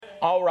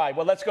All right,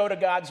 well, let's go to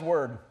God's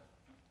Word.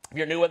 If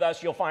you're new with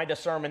us, you'll find a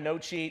sermon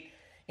note sheet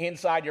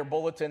inside your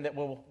bulletin that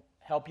will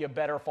help you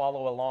better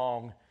follow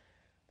along.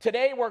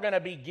 Today, we're going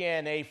to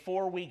begin a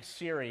 4-week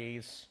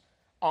series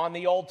on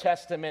the Old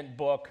Testament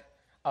book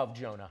of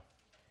Jonah.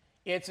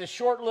 It's a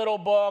short little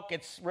book.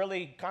 It's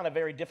really kind of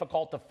very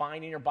difficult to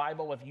find in your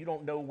Bible if you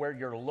don't know where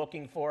you're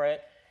looking for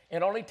it.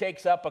 It only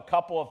takes up a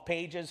couple of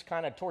pages,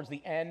 kind of towards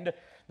the end,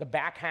 the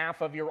back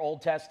half of your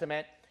Old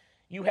Testament.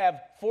 You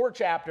have 4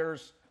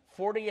 chapters,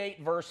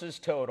 48 verses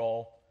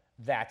total.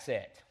 That's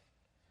it.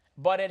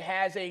 But it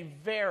has a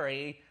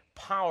very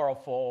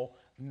powerful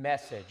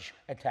message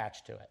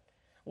attached to it.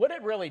 What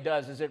it really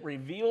does is it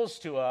reveals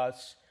to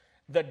us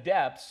the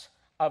depths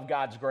of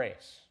God's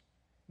grace.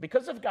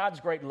 Because of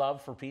God's great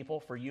love for people,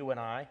 for you and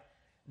I,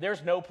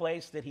 there's no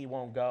place that he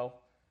won't go.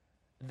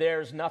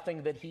 There's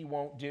nothing that he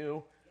won't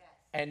do. Yes.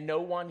 And no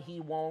one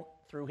he won't,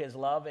 through his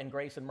love and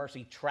grace and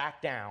mercy,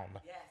 track down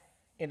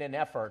in an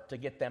effort to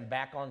get them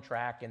back on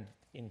track and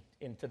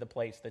into the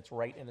place that's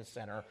right in the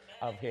center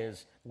of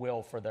his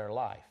will for their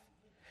life.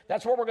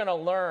 That's what we're going to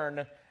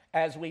learn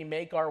as we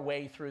make our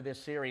way through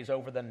this series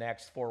over the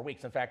next 4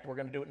 weeks. In fact, we're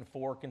going to do it in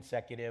 4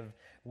 consecutive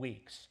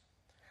weeks.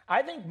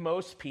 I think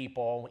most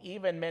people,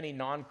 even many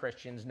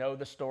non-Christians, know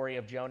the story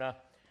of Jonah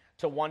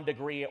to one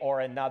degree or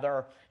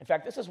another. In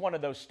fact, this is one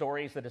of those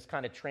stories that has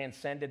kind of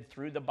transcended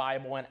through the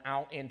Bible and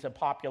out into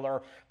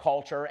popular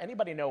culture.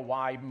 Anybody know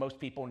why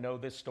most people know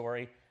this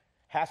story?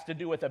 Has to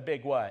do with a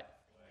big what?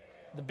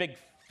 The big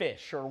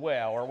fish or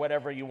whale or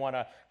whatever you want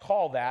to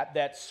call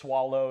that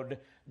swallowed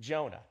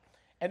Jonah.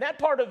 And that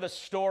part of the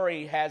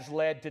story has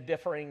led to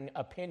differing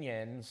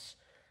opinions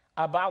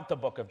about the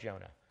book of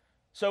Jonah.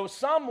 So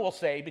some will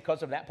say,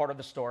 because of that part of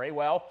the story,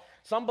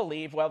 some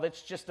believe,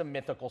 it's just a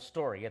mythical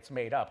story. It's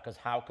made up, because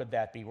how could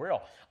that be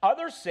real?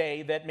 Others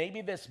say that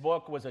maybe this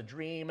book was a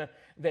dream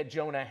that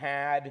Jonah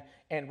had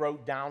and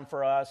wrote down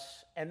for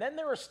us. And then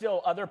there are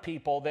still other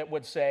people that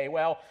would say,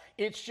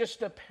 it's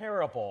just a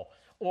parable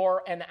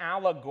or an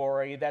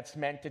allegory that's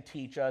meant to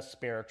teach us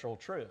spiritual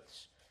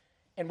truths.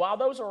 And while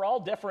those are all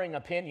differing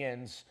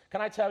opinions,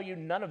 can I tell you,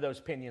 none of those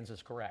opinions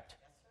is correct.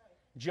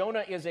 Right.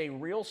 Jonah is a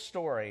real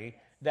story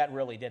that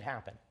really did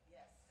happen.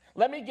 Yes.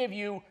 Let me give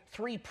you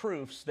 3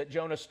 proofs that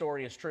Jonah's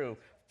story is true.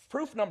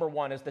 Proof number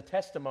 1 is the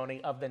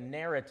testimony of the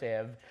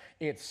narrative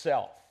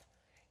itself.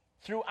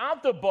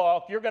 Throughout the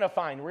book, you're going to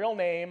find real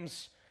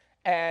names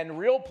and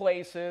real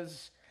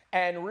places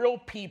and real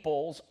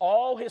peoples,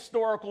 all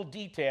historical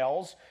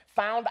details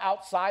found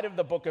outside of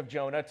the book of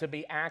Jonah to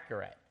be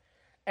accurate.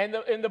 And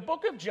the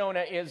book of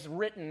Jonah is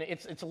written,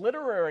 its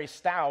literary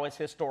style is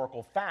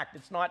historical fact.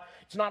 It's not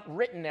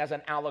written as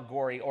an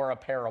allegory or a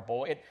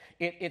parable.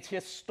 It's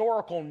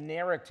historical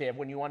narrative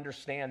when you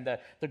understand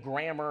the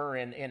grammar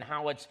and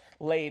how it's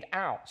laid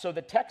out. So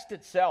the text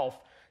itself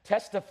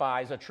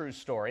testifies a true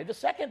story. The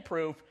second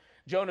proof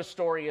Jonah's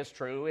story is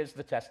true is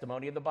the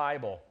testimony of the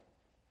Bible.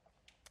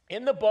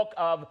 In the book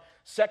of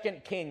 2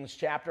 Kings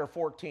chapter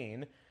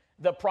 14,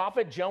 the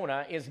prophet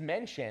Jonah is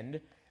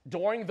mentioned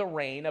during the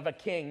reign of a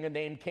king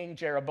named King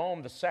Jeroboam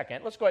II.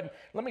 Let's go ahead and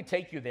let me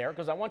take you there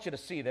because I want you to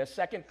see this.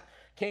 2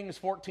 Kings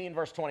 14,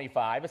 verse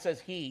 25. It says,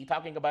 he,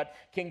 talking about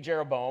King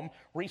Jeroboam,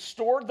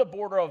 restored the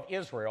border of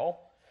Israel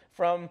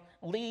from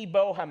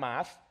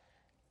Lebo-hamath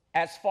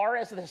as far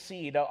as the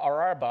sea to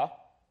Arabah,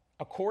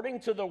 according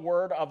to the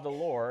word of the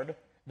Lord,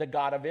 the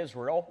God of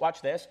Israel.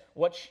 Watch this.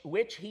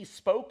 Which he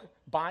spoke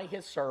by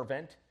his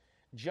servant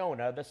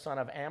Jonah, the son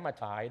of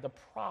Amittai, the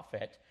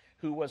prophet,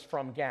 who was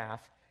from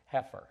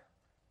Gath-hepher.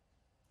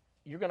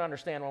 You're going to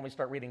understand when we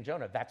start reading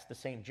Jonah, that's the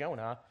same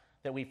Jonah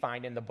that we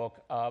find in the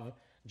book of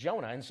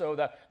Jonah. And so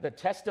the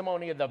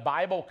testimony of the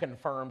Bible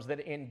confirms that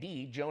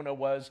indeed Jonah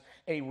was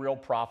a real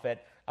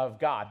prophet of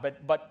God.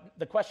 But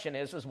the question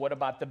is what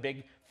about the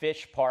big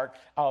fish part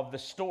of the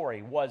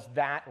story? Was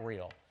that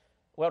real?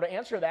 Well, to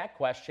answer that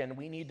question,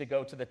 we need to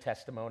go to the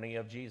testimony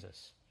of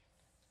Jesus.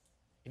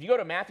 If you go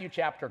to Matthew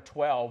chapter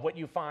 12, what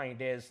you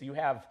find is you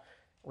have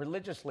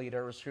religious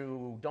leaders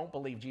who don't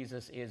believe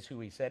Jesus is who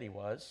he said he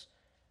was.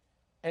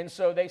 And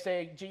so they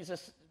say,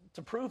 Jesus,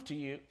 to prove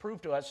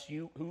to us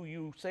who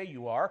you say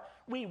you are,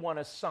 we want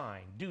a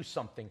sign. Do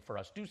something for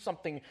us. Do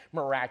something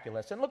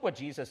miraculous. And look what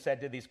Jesus said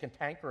to these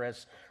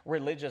cantankerous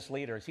religious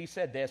leaders. He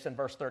said this in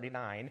verse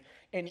 39,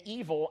 an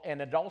evil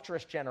and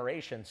adulterous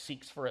generation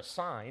seeks for a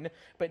sign,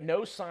 but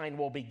no sign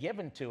will be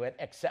given to it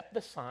except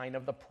the sign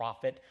of the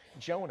prophet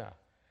Jonah.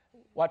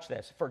 Watch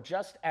this. For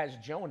just as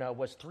Jonah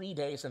was 3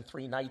 days and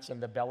 3 nights in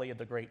the belly of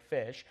the great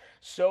fish,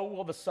 so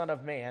will the Son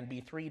of Man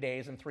be 3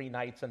 days and 3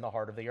 nights in the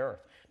heart of the earth.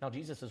 Now,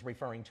 Jesus is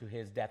referring to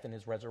his death and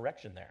his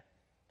resurrection there.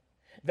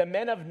 The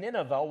men of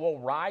Nineveh will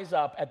rise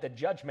up at the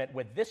judgment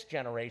with this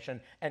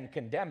generation and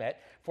condemn it,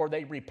 for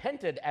they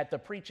repented at the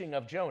preaching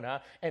of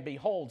Jonah, and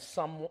behold,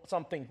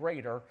 something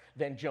greater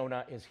than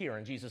Jonah is here.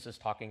 And Jesus is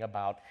talking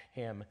about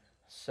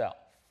himself.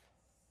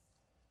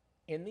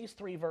 In these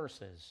 3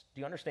 verses,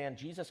 do you understand?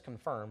 Jesus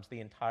confirms the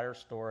entire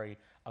story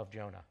of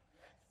Jonah.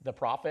 The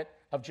prophet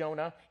of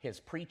Jonah, his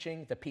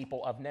preaching, the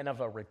people of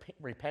Nineveh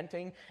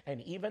repenting,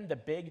 and even the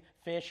big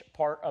fish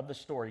part of the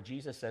story,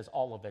 Jesus says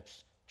all of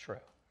it's true.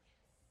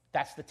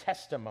 That's the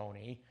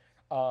testimony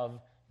of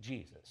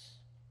Jesus.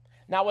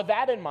 Now, with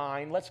that in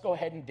mind, let's go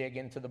ahead and dig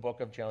into the book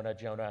of Jonah,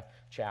 Jonah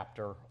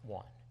chapter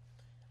 1.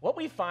 What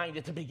we find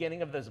at the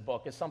beginning of this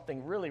book is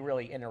something really,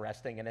 really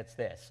interesting, and it's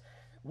this.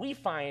 We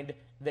find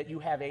that you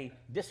have a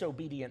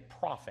disobedient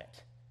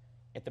prophet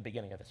at the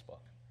beginning of this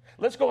book.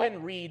 Let's go ahead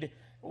and read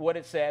what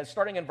it says,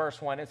 starting in verse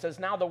 1. It says,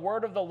 "Now the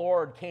word of the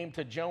Lord came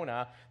to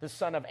Jonah, the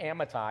son of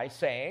Amittai,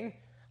 saying,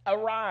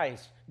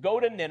 'Arise, go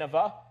to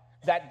Nineveh,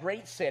 that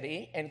great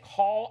city, and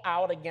call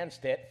out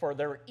against it, for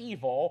their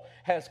evil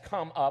has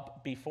come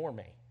up before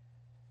me.'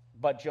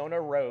 But Jonah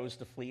rose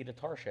to flee to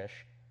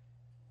Tarshish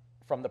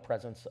from the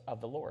presence of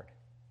the Lord.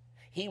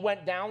 He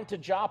went down to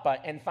Joppa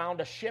and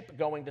found a ship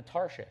going to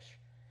Tarshish.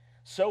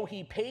 So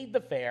he paid the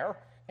fare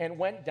and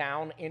went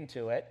down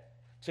into it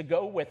to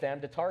go with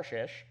them to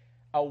Tarshish,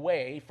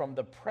 away from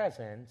the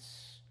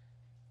presence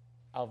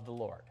of the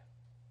Lord."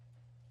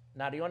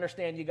 Now, do you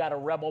understand you got a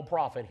rebel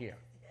prophet here?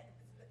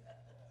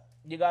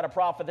 You got a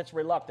prophet that's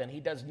reluctant.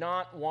 He does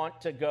not want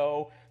to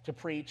go to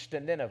preach to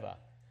Nineveh.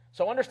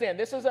 So understand,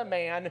 this is a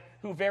man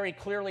who very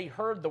clearly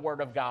heard the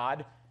word of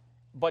God,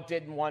 but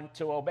didn't want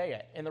to obey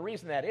it. And the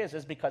reason that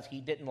is because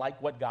he didn't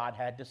like what God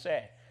had to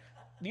say.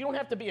 You don't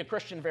have to be a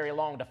Christian very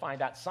long to find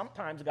out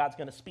sometimes God's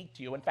going to speak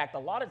to you. In fact, a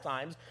lot of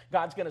times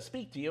God's going to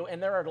speak to you,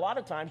 and there are a lot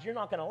of times you're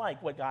not going to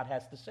like what God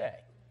has to say.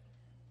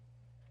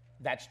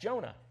 That's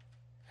Jonah.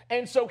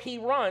 And so he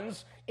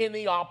runs in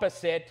the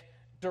opposite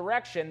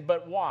direction.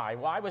 But why?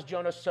 Why was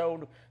Jonah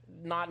so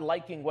not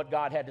liking what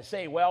God had to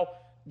say? Well,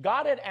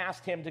 God had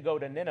asked him to go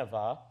to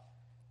Nineveh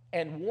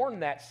and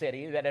warn that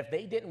city that if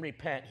they didn't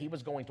repent, he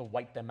was going to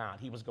wipe them out.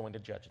 He was going to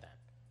judge them.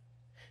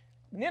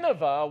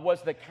 Nineveh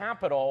was the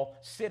capital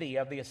city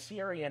of the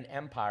Assyrian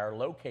Empire,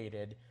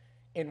 located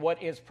in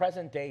what is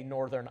present-day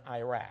northern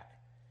Iraq.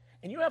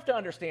 And you have to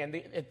understand,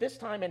 at this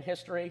time in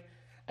history,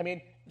 I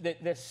mean,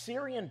 the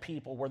Syrian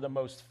people were the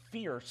most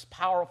fierce,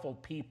 powerful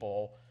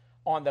people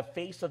on the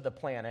face of the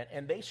planet,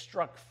 and they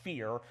struck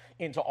fear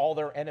into all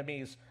their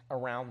enemies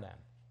around them.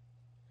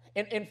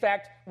 In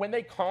fact, when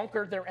they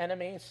conquered their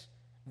enemies,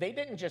 they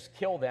didn't just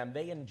kill them,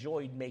 they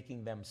enjoyed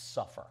making them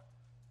suffer.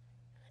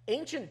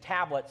 Ancient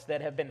tablets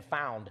that have been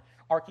found,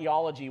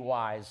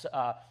 archaeology-wise,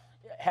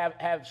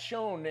 have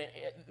shown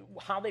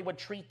how they would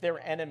treat their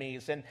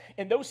enemies. And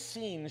those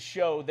scenes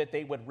show that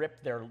they would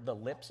rip the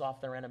lips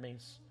off their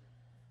enemies,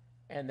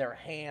 and their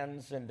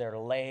hands and their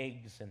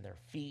legs and their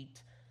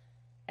feet,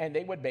 and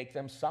they would make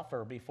them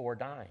suffer before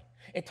dying.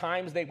 At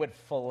times they would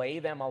fillet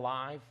them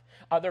alive.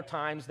 Other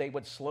times they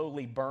would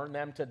slowly burn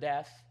them to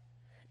death.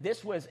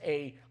 This was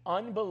an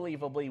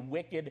unbelievably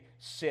wicked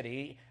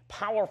city,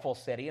 powerful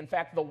city. In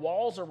fact, the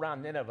walls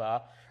around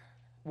Nineveh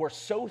were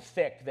so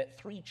thick that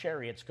 3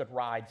 chariots could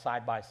ride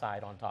side by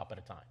side on top at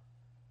a time.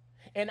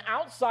 And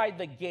outside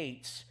the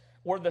gates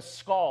were the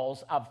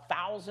skulls of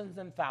thousands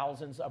and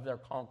thousands of their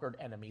conquered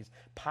enemies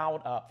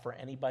piled up for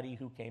anybody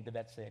who came to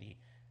that city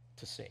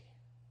to see.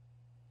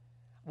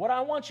 What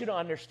I want you to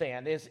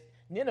understand is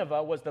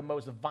Nineveh was the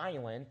most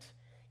violent,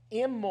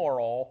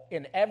 immoral,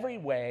 in every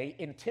way,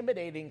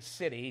 intimidating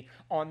city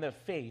on the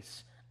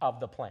face of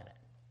the planet.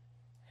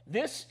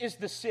 This is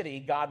the city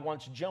God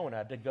wants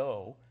Jonah to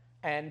go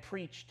and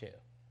preach to.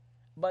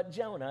 But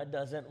Jonah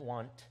doesn't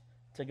want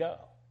to go.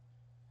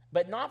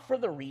 But not for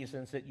the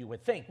reasons that you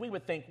would think. We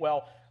would think,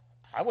 well,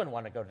 I wouldn't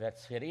want to go to that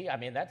city. I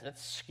mean,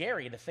 that's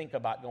scary to think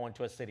about going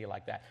to a city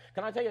like that.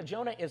 Can I tell you,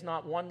 Jonah is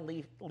not one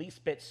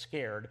least bit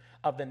scared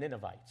of the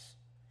Ninevites.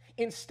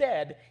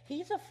 Instead,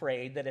 he's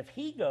afraid that if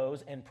he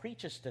goes and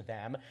preaches to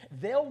them,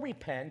 they'll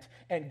repent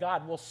and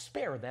God will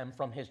spare them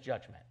from his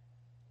judgment.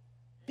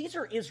 These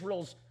are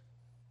Israel's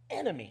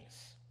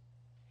enemies.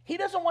 He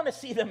doesn't want to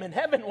see them in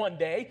heaven one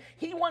day.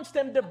 He wants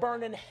them to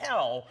burn in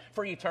hell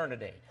for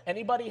eternity.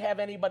 Anybody have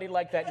anybody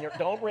like that?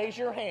 Don't raise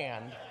your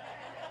hand.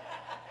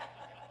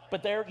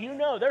 But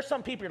there's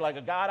some people you're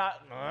like, God,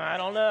 I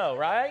don't know,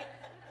 right?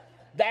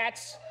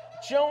 That's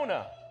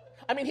Jonah.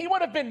 I mean, he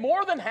would have been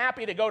more than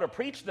happy to go to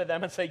preach to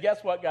them and say,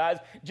 guess what, guys?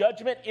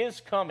 Judgment is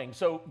coming,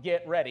 so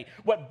get ready.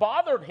 What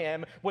bothered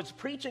him was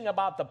preaching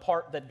about the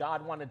part that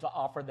God wanted to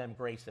offer them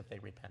grace if they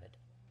repented.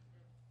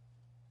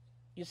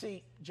 You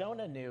see,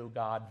 Jonah knew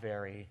God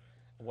very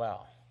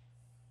well.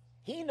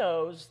 He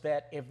knows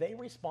that if they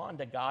respond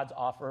to God's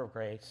offer of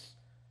grace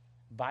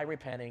by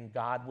repenting,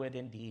 God would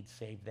indeed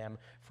save them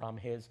from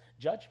his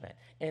judgment.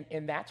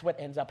 And that's what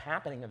ends up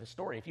happening in the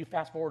story. If you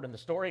fast forward in the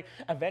story,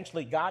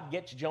 eventually God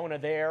gets Jonah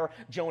there.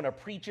 Jonah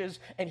preaches,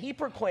 and he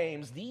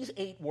proclaims these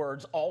 8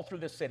 words all through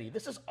the city.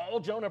 This is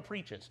all Jonah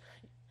preaches.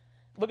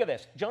 Look at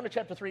this. Jonah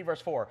chapter 3,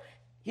 verse 4.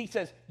 He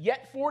says,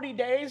 "Yet 40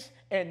 days,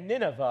 and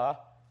Nineveh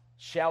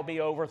shall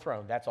be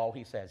overthrown." That's all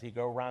he says. He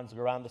goes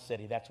around the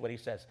city. That's what he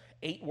says.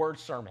 8-word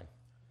sermon.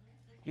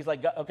 He's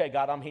like, okay,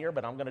 God, I'm here,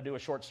 but I'm going to do a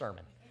short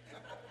sermon.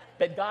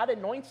 But God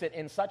anoints it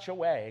in such a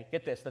way,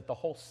 get this, that the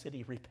whole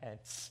city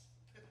repents.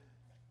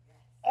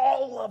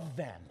 All of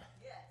them.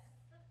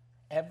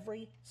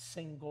 Every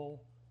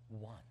single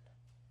one.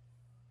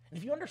 And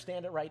if you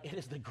understand it right, it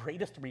is the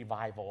greatest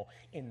revival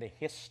in the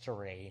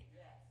history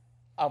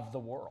of the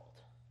world.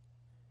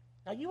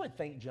 Now, you would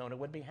think Jonah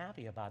would be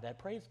happy about that.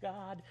 Praise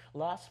God.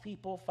 Lost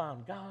people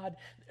found God.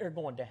 They're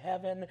going to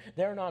heaven.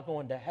 They're not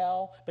going to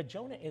hell. But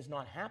Jonah is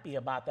not happy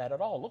about that at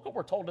all. Look what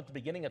we're told at the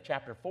beginning of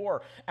chapter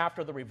 4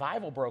 after the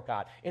revival broke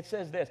out. It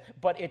says this,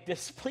 but it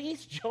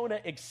displeased Jonah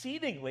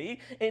exceedingly,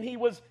 and he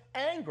was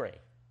angry.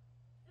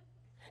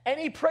 And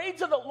he prayed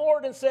to the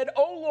Lord and said,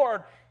 "O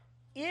Lord,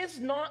 is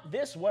not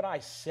this what I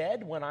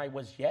said when I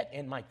was yet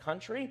in my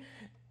country?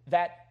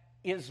 That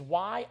is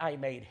why I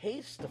made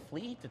haste to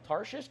flee to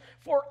Tarshish,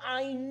 for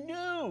I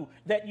knew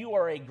that you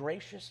are a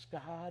gracious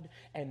God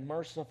and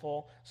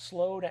merciful,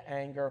 slow to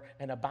anger,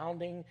 and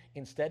abounding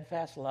in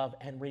steadfast love,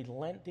 and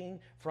relenting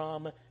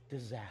from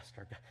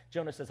disaster."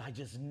 Jonah says, I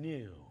just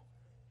knew.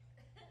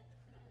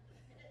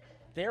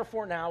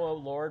 Therefore now, O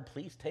Lord,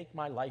 please take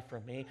my life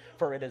from me,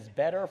 for it is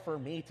better for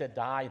me to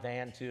die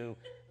than to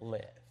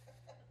live.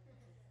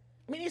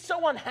 I mean, he's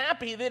so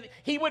unhappy that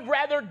he would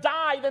rather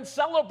die than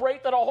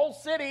celebrate that a whole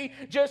city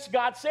just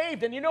got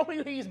saved. And you know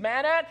who he's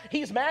mad at?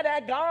 He's mad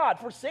at God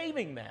for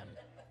saving them.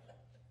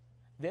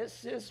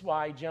 This is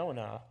why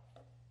Jonah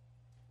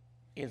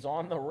is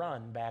on the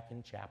run back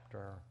in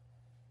chapter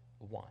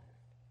 1.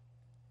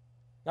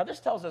 Now,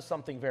 this tells us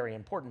something very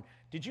important.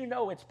 Did you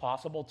know it's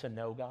possible to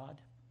know God?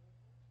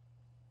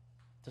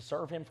 To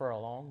serve him for a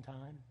long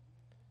time?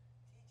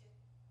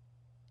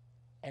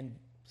 And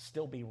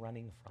still be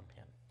running from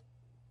him?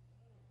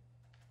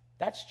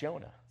 That's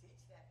Jonah.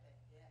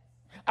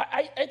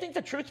 I think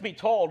the truth be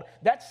told,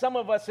 that's some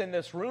of us in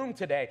this room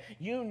today.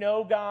 You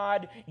know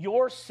God,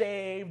 you're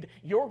saved,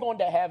 you're going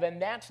to heaven.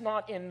 That's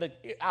not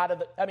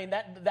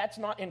that's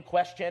not in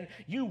question.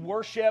 You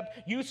worship,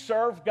 you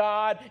serve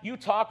God, you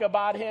talk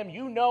about him,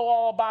 you know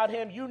all about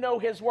him, you know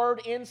his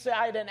word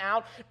inside and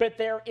out, but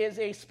there is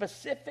a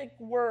specific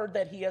word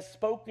that he has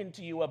spoken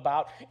to you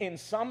about in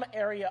some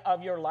area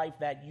of your life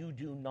that you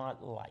do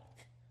not like.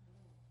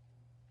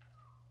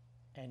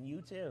 And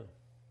you too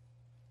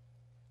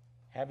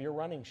have your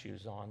running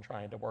shoes on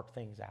trying to work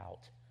things out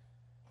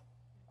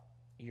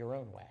your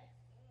own way.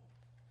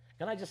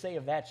 Can I just say,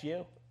 if that's you,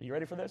 are you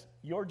ready for this?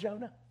 You're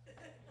Jonah.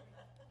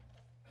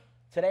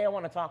 Today I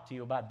want to talk to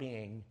you about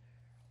being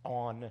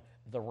on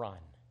the run.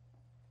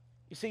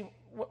 You see,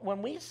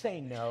 when we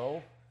say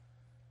no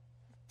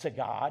to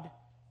God,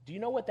 do you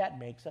know what that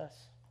makes us?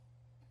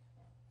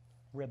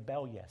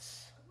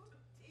 Rebellious.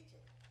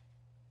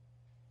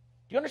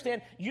 Do you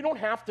understand? You don't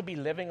have to be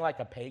living like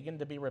a pagan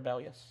to be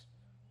rebellious.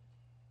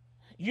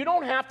 You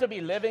don't have to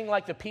be living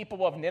like the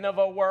people of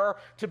Nineveh were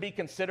to be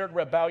considered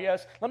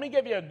rebellious. Let me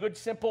give you a good,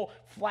 simple,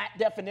 flat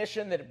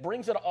definition that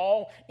brings it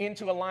all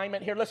into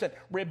alignment here. Listen,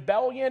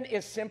 rebellion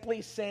is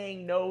simply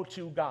saying no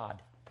to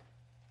God.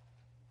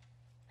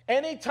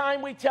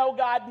 Anytime we tell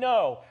God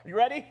no, you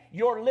ready?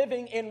 You're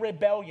living in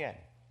rebellion.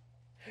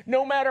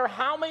 No matter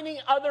how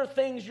many other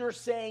things you're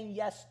saying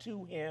yes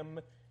to him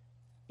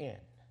in.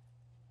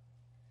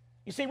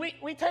 You see,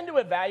 we tend to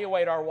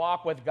evaluate our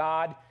walk with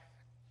God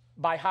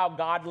by how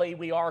godly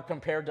we are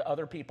compared to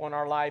other people in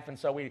our life. And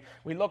so we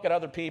look at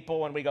other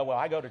people and we go, well,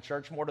 I go to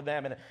church more than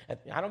them, and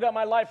I don't got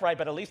my life right,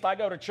 but at least I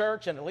go to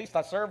church, and at least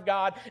I serve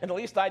God, and at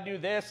least I do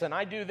this, and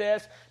I do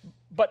this.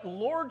 But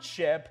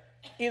lordship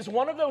is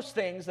one of those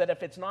things that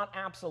if it's not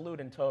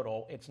absolute and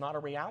total, it's not a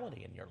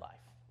reality in your life.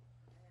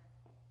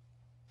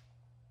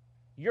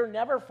 You're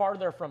never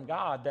farther from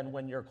God than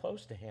when you're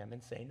close to him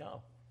and say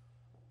no.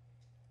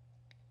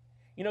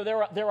 You know,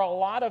 there are a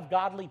lot of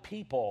godly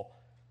people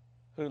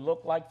who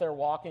look like they're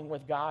walking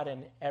with God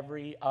in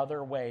every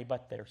other way,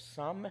 but there's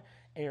some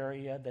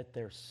area that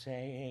they're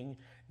saying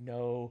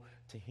no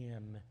to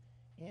him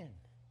in.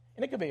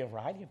 And it could be a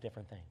variety of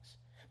different things.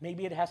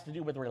 Maybe it has to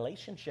do with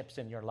relationships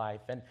in your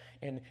life,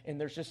 and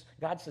there's just,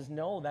 God says,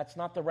 no, that's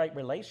not the right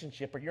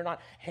relationship, or you're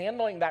not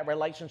handling that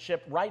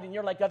relationship right, and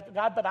you're like,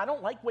 God, but I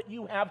don't like what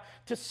you have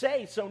to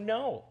say, so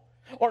no.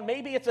 Or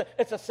maybe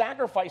it's a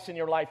sacrifice in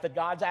your life that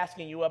God's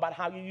asking you about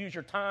how you use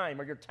your time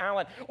or your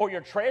talent or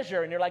your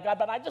treasure. And you're like, God,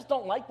 but I just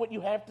don't like what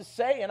you have to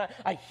say. And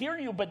I hear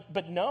you,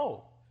 but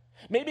no.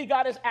 Maybe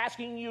God is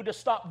asking you to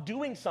stop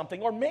doing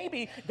something. Or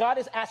maybe God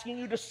is asking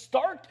you to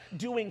start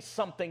doing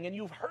something. And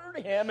you've heard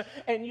him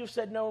and you've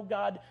said, no,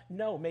 God,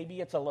 no. Maybe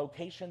it's a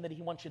location that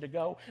he wants you to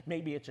go.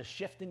 Maybe it's a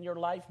shift in your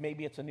life.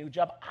 Maybe it's a new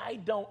job. I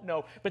don't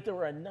know. But there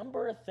are a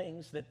number of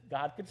things that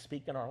God could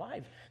speak in our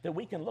life that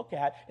we can look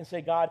at and say,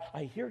 God,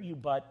 I hear you,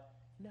 but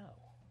no.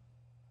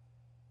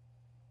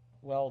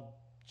 Well,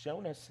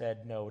 Jonah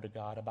said no to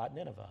God about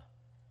Nineveh.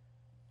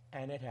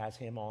 And it has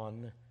him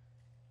on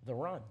the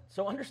run.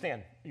 So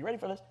understand, you ready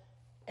for this?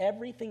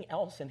 Everything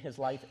else in his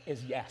life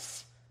is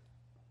yes,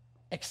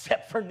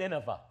 except for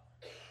Nineveh.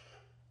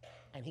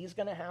 And he's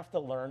going to have to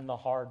learn the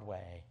hard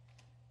way.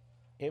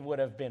 It would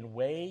have been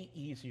way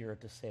easier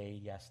to say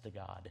yes to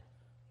God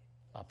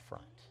up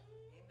front.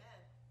 Amen.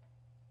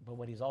 But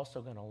what he's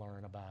also going to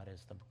learn about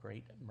is the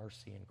great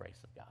mercy and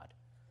grace of God,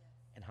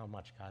 and how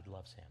much God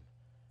loves him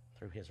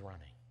through his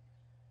running.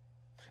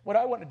 What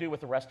I want to do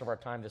with the rest of our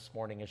time this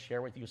morning is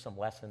share with you some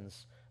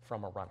lessons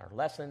from a runner.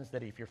 Lessons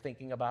that if you're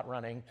thinking about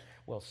running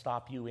will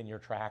stop you in your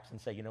tracks and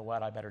say, you know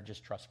what, I better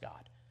just trust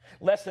God.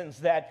 Lessons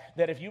that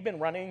if you've been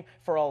running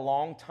for a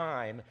long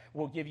time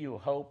will give you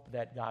hope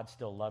that God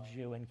still loves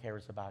you and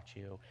cares about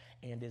you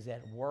and is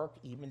at work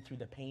even through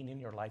the pain in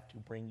your life to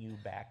bring you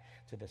back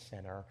to the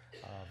center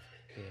of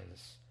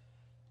his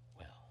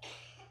will.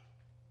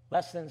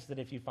 Lessons that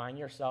if you find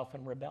yourself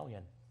in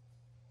rebellion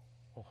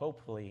will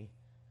hopefully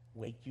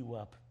wake you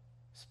up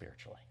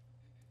spiritually.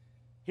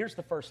 Here's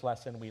the first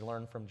lesson we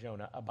learn from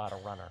Jonah about a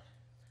runner.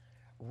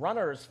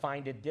 Runners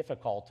find it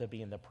difficult to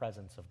be in the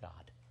presence of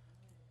God.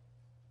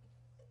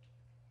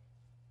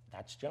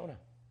 That's Jonah.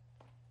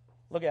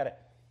 Look at it.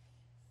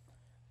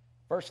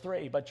 Verse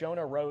 3, but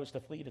Jonah rose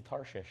to flee to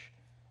Tarshish.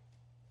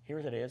 Here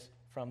it is,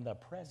 from the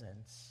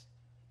presence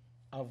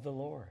of the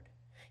Lord.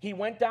 He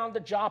went down to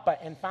Joppa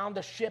and found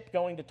a ship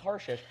going to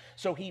Tarshish.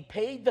 So he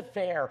paid the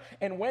fare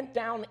and went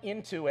down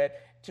into it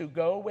to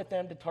go with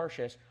them to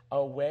Tarshish,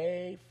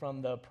 away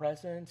from the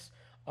presence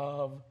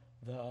of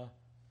the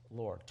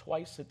Lord.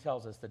 Twice it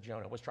tells us that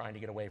Jonah was trying to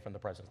get away from the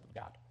presence of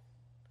God.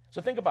 So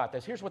think about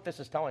this. Here's what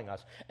this is telling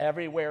us.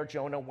 Everywhere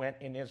Jonah went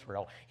in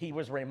Israel, he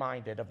was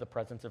reminded of the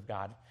presence of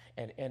God.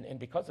 And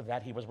because of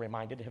that, he was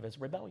reminded of his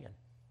rebellion.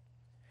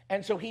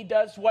 And so he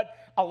does what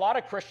a lot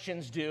of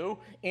Christians do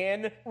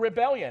in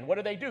rebellion.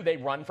 What do? They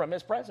run from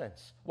his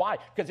presence. Why?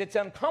 Because it's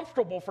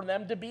uncomfortable for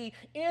them to be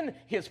in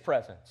his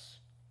presence.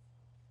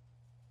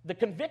 The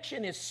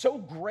conviction is so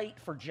great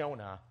for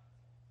Jonah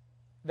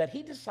that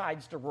he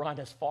decides to run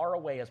as far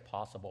away as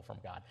possible from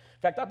God.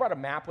 In fact, I brought a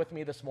map with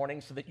me this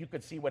morning so that you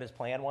could see what his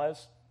plan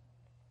was.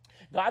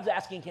 God's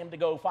asking him to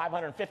go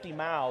 550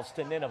 miles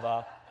to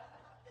Nineveh.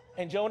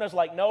 And Jonah's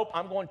like, nope,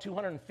 I'm going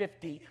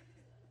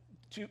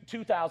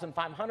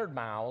 2,500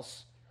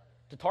 miles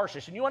to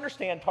Tarshish. And you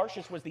understand,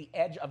 Tarshish was the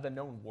edge of the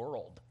known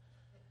world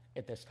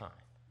at this time.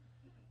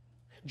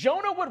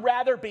 Jonah would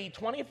rather be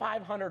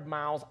 2,500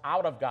 miles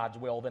out of God's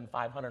will than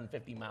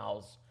 550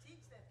 miles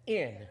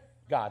in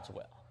God's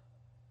will.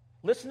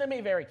 Listen to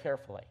me very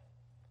carefully.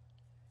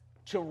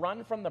 To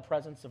run from the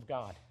presence of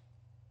God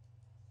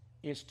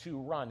is to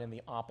run in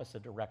the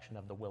opposite direction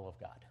of the will of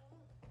God.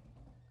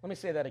 Let me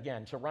say that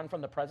again. To run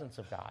from the presence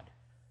of God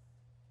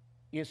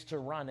is to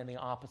run in the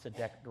opposite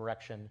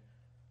direction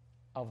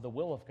of the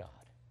will of God.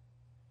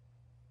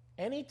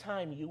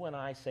 Anytime you and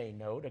I say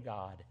no to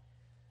God,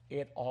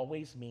 it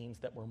always means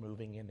that we're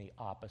moving in the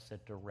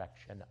opposite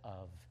direction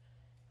of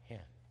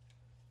him.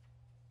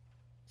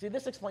 See,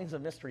 this explains the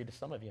mystery to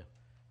some of you.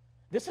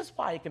 This is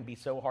why it can be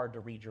so hard to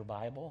read your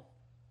Bible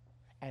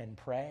and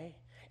pray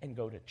and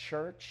go to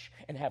church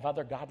and have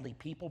other godly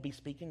people be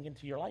speaking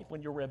into your life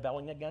when you're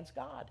rebelling against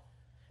God.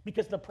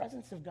 Because the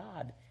presence of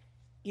God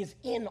is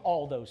in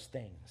all those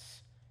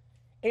things.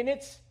 And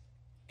it's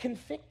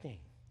convicting.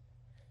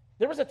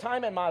 There was a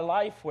time in my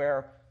life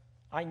where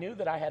I knew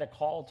that I had a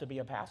call to be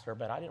a pastor,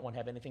 but I didn't want to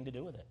have anything to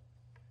do with it.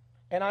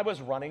 And I was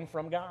running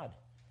from God.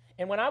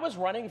 And when I was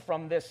running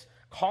from this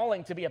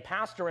calling to be a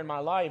pastor in my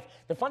life,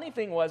 the funny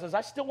thing was I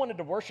still wanted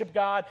to worship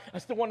God. I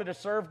still wanted to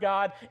serve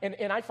God.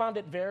 And I found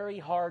it very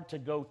hard to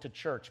go to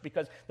church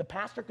because the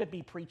pastor could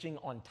be preaching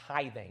on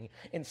tithing.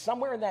 And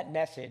somewhere in that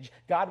message,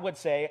 God would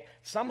say,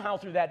 somehow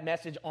through that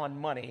message on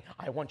money,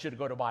 I want you to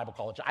go to Bible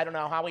college. I don't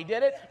know how he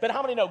did it, but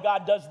how many know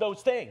God does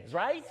those things,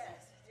 right?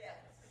 Yes.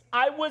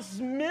 I was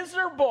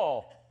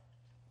miserable.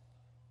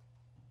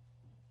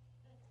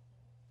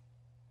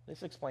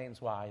 This explains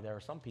why there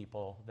are some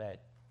people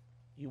that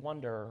you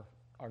wonder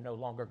are no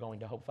longer going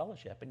to Hope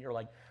Fellowship. And you're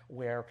like,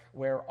 where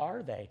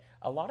are they?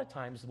 A lot of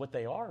times what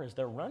they are is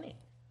they're running.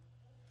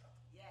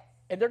 Yes.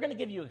 And they're going to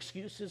give you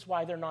excuses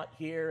why they're not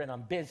here, and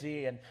I'm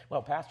busy, and,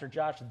 well, Pastor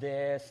Josh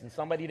this, and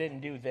somebody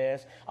didn't do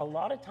this. A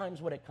lot of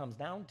times what it comes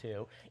down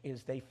to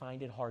is they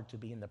find it hard to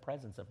be in the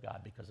presence of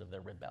God because of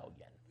their rebellion.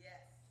 Yes.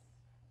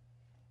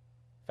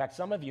 In fact,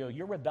 some of you,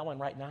 you're rebelling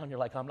right now, and you're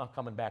like, I'm not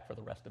coming back for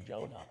the rest of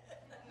Jonah.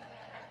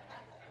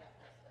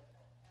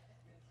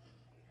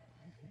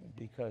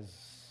 Because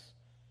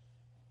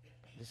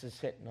this is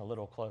hitting a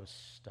little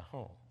close to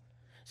home.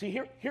 See,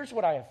 here's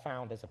what I have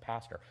found as a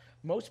pastor.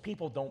 Most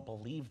people don't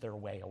believe their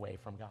way away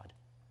from God.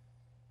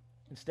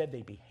 Instead,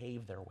 they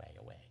behave their way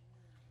away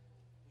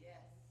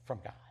from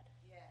God.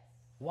 Yes.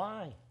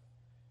 Why?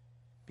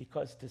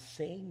 Because to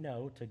say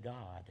no to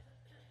God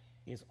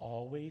is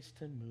always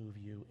to move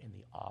you in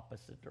the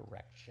opposite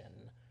direction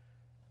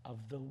of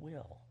the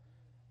will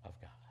of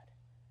God.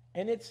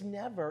 And it's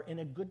never in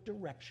a good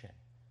direction.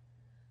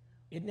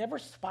 It never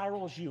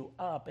spirals you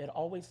up. It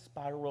always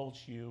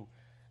spirals you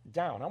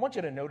down. I want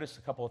you to notice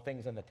a couple of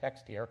things in the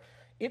text here.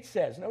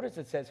 Notice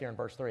it says here in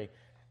verse 3,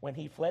 when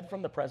he fled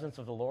from the presence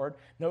of the Lord,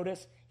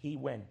 notice he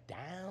went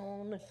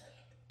down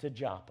to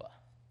Joppa.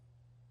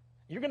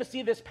 You're going to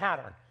see this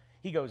pattern.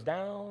 He goes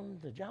down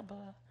to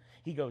Joppa.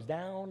 He goes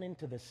down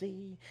into the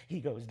sea. He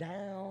goes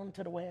down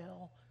to the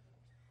whale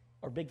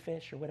or big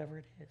fish or whatever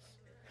it is.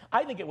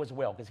 I think it was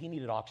whale because he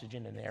needed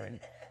oxygen in there and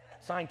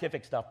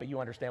scientific stuff, but you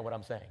understand what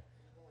I'm saying.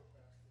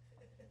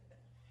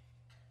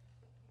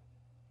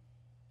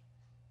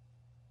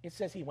 It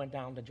says he went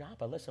down to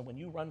Joppa. Listen, when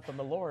you run from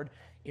the Lord,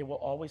 it will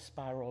always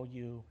spiral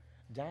you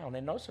down.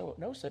 And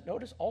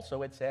notice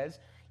also it says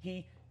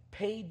he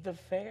paid the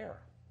fare.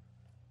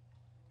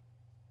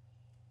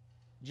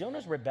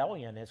 Jonah's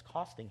rebellion is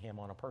costing him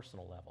on a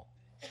personal level.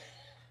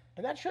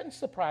 And that shouldn't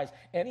surprise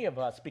any of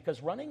us,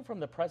 because running from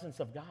the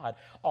presence of God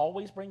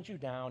always brings you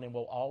down and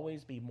will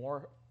always be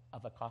more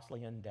of a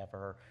costly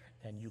endeavor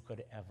than you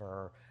could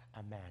ever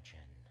imagine.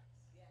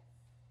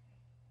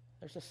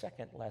 There's a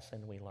second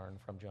lesson we learn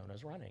from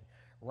Jonah's running.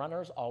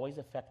 Runners always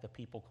affect the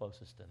people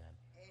closest to them.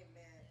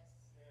 Amen.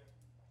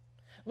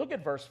 Look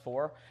at verse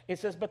 4. It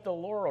says, but the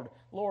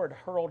Lord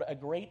hurled a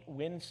great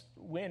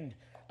wind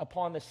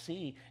upon the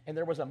sea, and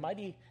there was a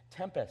mighty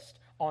tempest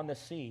on the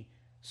sea,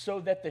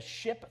 so that the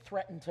ship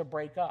threatened to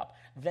break up.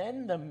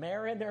 Then the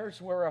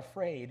mariners were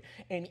afraid,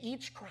 and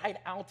each cried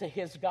out to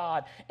his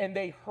God, and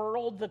they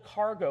hurled the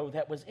cargo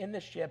that was in the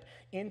ship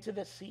into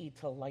the sea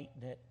to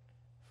lighten it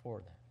for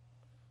them.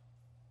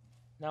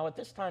 Now, at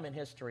this time in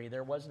history,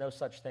 there was no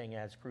such thing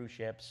as cruise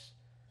ships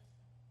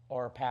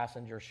or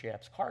passenger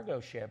ships. Cargo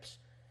ships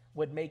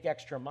would make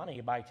extra money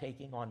by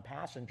taking on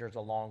passengers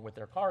along with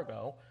their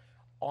cargo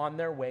on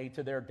their way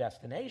to their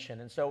destination.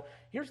 And so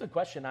here's the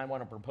question I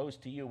want to propose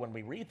to you when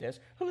we read this.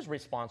 Who's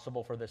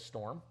responsible for this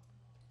storm?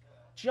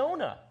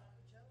 Jonah.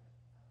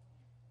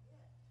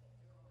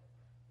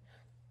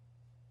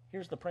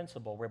 Here's the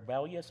principle.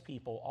 Rebellious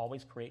people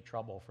always create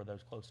trouble for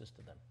those closest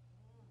to them.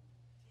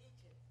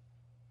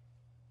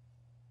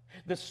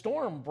 The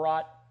storm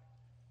brought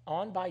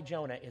on by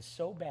Jonah is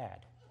so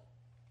bad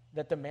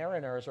that the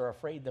mariners are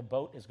afraid the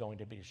boat is going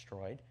to be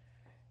destroyed.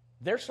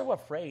 They're so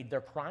afraid, they're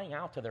crying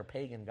out to their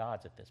pagan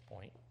gods at this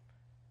point.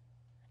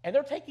 And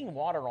they're taking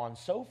water on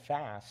so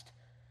fast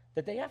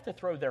that they have to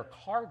throw their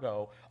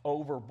cargo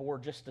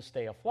overboard just to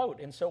stay afloat.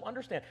 And so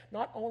understand,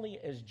 not only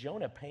is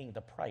Jonah paying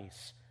the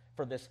price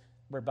for this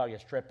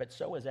rebellious trip, but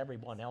so is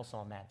everyone else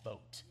on that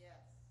boat. Yes.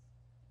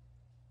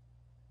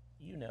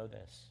 You know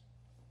this.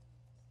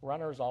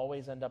 Runners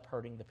always end up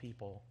hurting the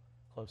people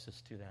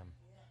closest to them.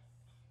 Yes.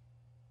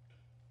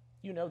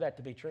 You know that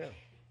to be true.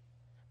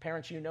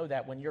 Parents, you know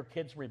that when your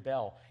kids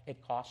rebel, it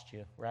costs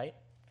you, right?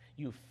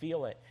 You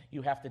feel it.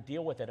 You have to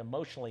deal with it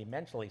emotionally,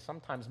 mentally,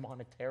 sometimes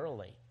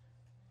monetarily.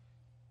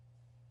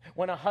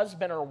 When a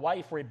husband or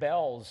wife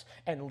rebels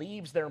and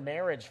leaves their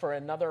marriage for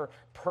another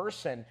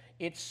person,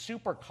 it's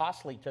super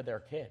costly to their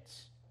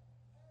kids.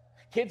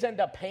 Kids end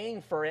up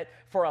paying for it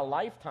for a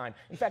lifetime.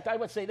 In fact, I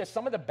would say this,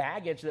 some of the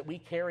baggage that we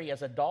carry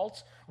as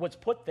adults was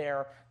put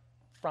there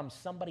from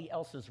somebody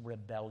else's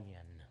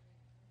rebellion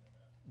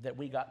that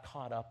we got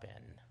caught up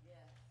in.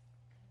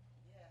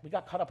 We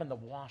got caught up in the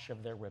wash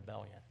of their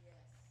rebellion.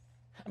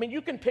 I mean,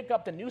 you can pick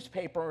up the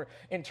newspaper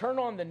and turn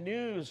on the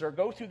news or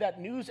go through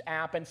that news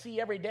app and see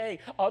every day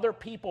other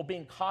people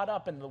being caught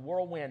up in the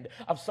whirlwind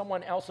of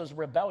someone else's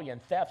rebellion,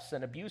 thefts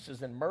and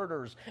abuses and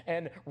murders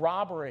and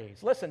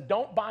robberies. Listen,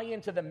 don't buy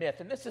into the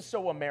myth, and this is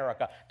so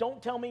America.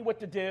 Don't tell me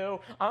what to do.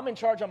 I'm in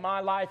charge of my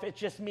life. It's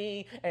just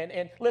me.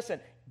 And listen,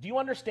 do you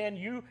understand?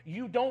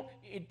 You don't,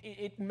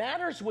 it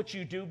matters what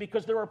you do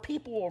because there are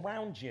people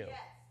around you. Yes.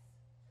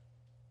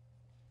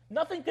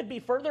 Nothing could be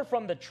further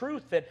from the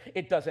truth that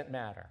it doesn't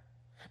matter.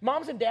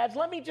 Moms and dads,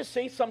 let me just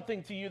say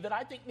something to you that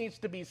I think needs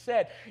to be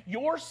said.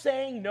 Your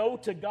saying no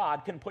to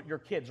God can put your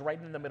kids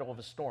right in the middle of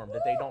a storm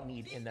that they don't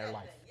need in their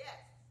life. Yes.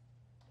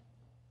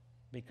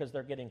 Because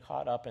they're getting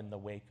caught up in the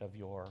wake of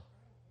your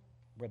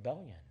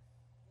rebellion.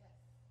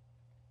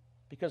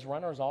 Because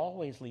runners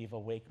always leave a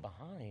wake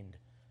behind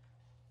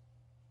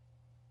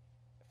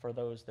for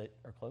those that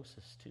are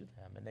closest to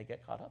them, and they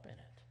get caught up in it.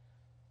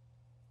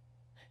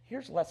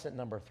 Here's lesson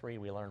number 3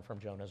 we learned from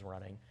Jonah's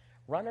running.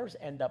 Runners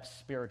end up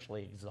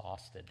spiritually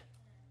exhausted.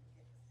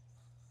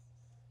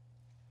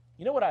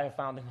 You know what I have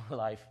found in my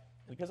life?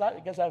 Because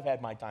I've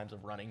had my times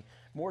of running,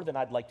 more than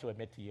I'd like to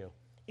admit to you.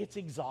 It's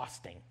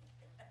exhausting.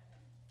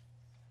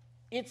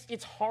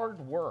 It's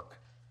hard work.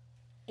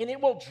 And it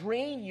will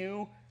drain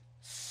you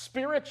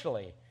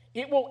spiritually.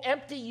 It will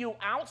empty you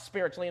out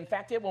spiritually. In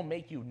fact, it will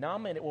make you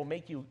numb and it will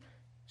make you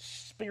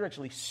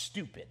spiritually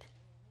stupid.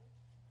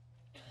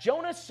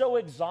 Jonah's so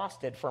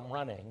exhausted from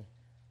running,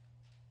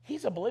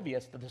 he's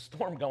oblivious to the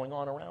storm going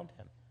on around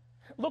him.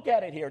 Look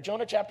at it here.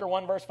 Jonah chapter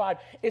 1, verse 5.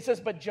 It says,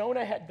 but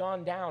Jonah had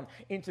gone down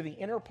into the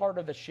inner part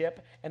of the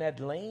ship and had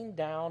lain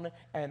down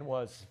and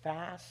was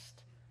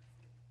fast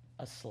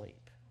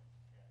asleep.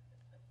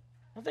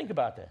 Now think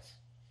about this.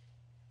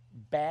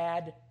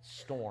 Bad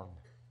storm.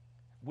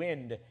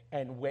 Wind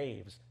and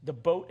waves. The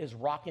boat is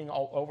rocking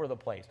all over the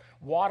place.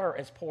 Water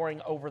is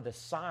pouring over the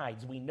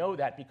sides. We know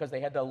that because they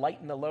had to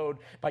lighten the load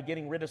by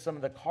getting rid of some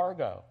of the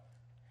cargo.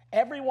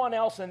 Everyone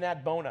else in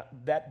that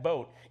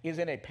boat is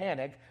in a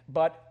panic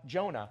but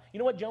Jonah. You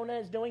know what Jonah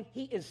is doing?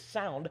 He is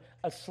sound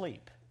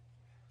asleep.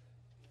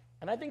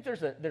 And I think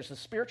there's a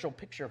spiritual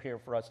picture here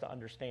for us to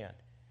understand.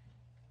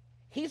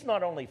 He's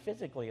not only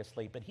physically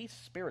asleep, but he's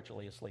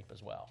spiritually asleep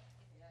as well.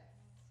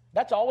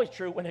 That's always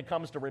true when it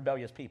comes to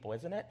rebellious people,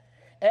 isn't it?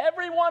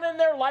 Everyone in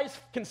their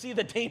life can see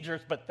the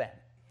dangers but them.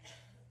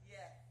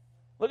 Yes.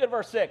 Look at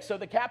verse 6. So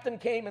the captain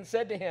came and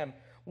said to him,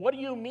 "What do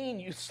you mean,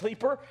 you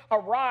sleeper?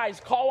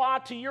 Arise, call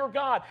out to your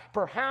God.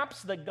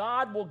 Perhaps the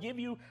God will give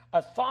you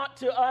a thought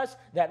to us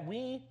that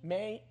we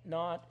may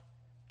not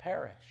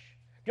perish."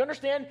 Do you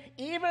understand?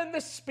 Even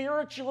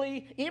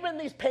even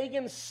these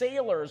pagan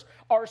sailors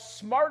are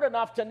smart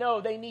enough to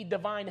know they need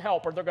divine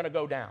help or they're going to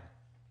go down.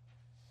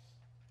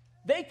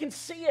 They can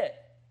see it,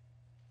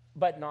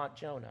 but not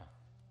Jonah.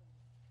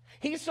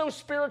 He's so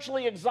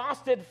spiritually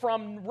exhausted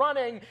from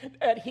running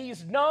that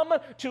he's numb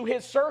to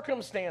his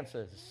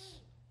circumstances.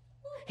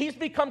 He's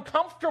become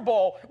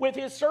comfortable with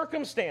his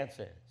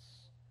circumstances.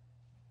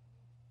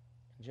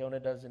 Jonah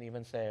doesn't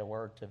even say a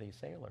word to these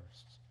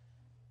sailors.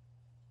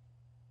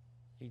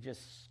 He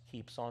just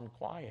keeps on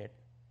quiet,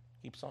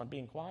 keeps on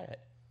being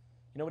quiet.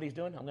 You know what he's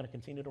doing? I'm going to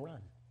continue to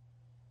run,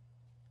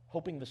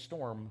 hoping the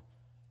storm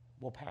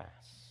will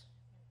pass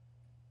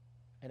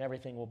and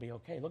everything will be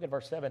okay. Look at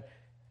verse 7.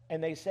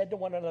 And they said to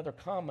one another,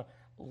 "Come,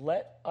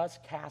 let us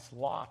cast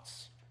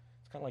lots."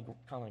 It's kind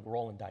of like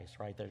rolling dice,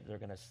 right? They're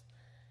going to,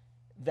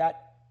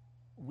 that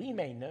we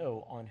may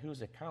know on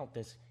whose account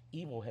this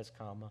evil has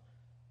come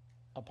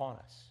upon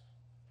us.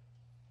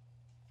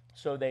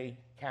 So they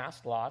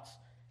cast lots,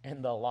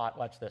 and the lot,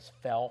 watch this,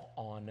 fell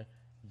on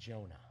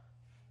Jonah.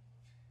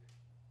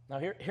 Now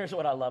here's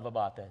what I love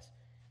about this.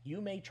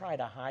 You may try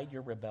to hide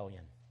your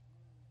rebellion,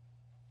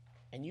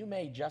 and you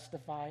may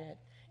justify it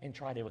and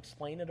try to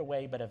explain it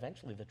away, but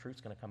eventually the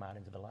truth's going to come out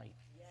into the light.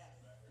 Yes.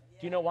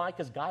 Do you know why?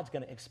 Because God's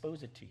going to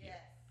expose it to you. Yes.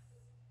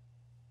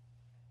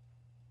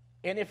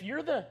 And if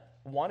you're the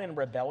one in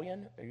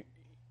rebellion,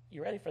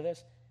 you ready for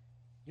this?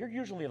 You're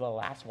usually the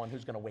last one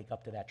who's going to wake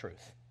up to that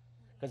truth,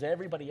 because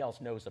everybody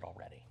else knows it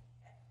already.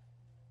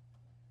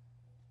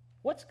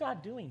 What's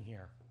God doing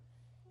here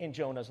in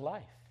Jonah's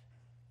life?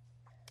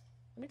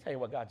 Let me tell you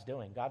what God's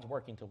doing. God's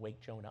working to wake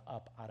Jonah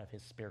up out of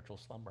his spiritual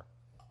slumber.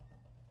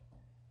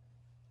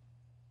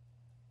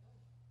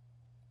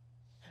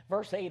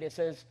 Verse 8, it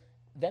says,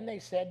 "Then they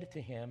said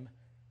to him,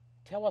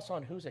 'Tell us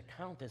on whose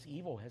account this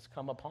evil has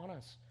come upon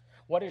us.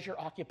 What is your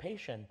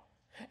occupation?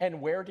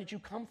 And where did you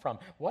come from?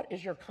 What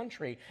is your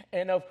country?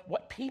 And of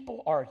what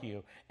people are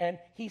you?' And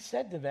he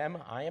said to them,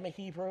 'I am a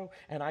Hebrew,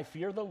 and I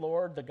fear the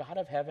Lord, the God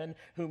of heaven,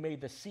 who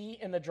made the sea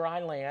and the dry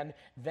land.'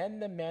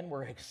 Then the men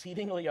were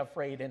exceedingly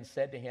afraid and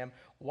said to him,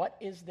 'What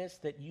is this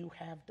that you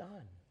have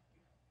done?'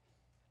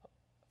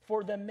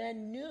 For the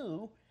men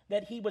knew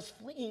that he was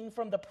fleeing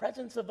from the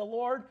presence of the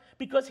Lord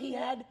because he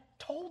had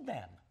told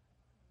them."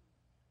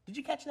 Did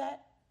you catch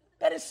that?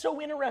 That is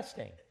so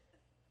interesting.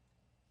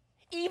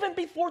 Even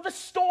before the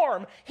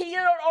storm, he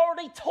had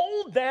already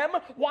told them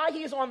why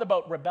he's on the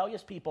boat.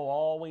 Rebellious people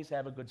always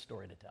have a good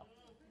story to tell,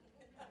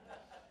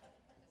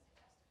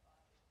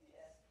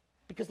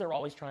 because they're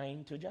always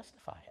trying to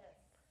justify it.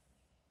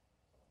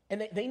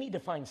 And they need to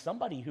find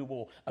somebody who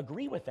will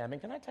agree with them. And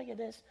can I tell you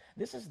this?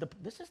 This is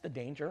the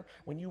danger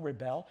when you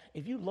rebel.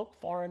 If you look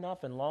far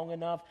enough and long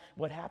enough,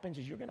 what happens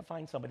is you're going to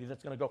find somebody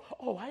that's going to go,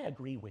 "Oh, I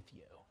agree with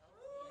you."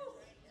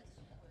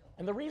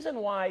 And the reason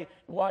why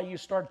you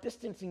start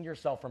distancing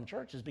yourself from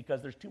church is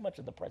because there's too much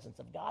of the presence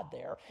of God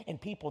there and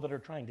people that are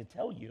trying to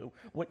tell you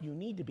what you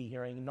need to be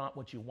hearing, not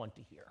what you want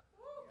to hear.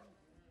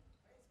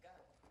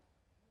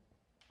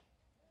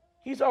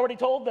 He's already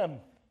told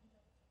them.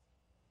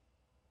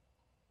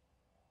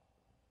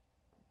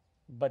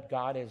 But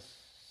God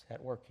is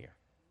at work here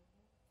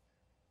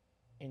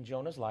in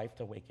Jonah's life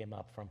to wake him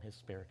up from his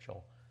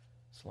spiritual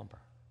slumber.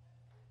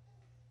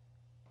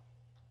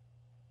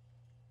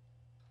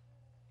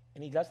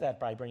 And he does that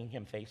by bringing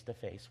him face to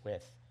face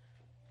with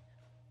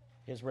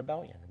his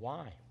rebellion.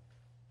 Why?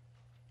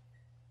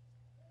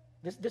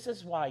 This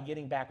is why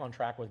getting back on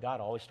track with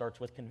God always starts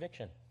with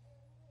conviction.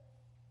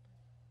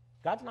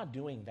 God's not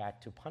doing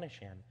that to punish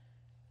him,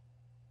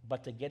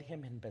 but to get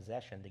him in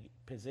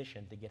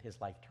position to get his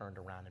life turned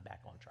around and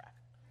back on track.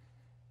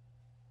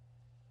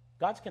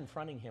 God's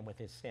confronting him with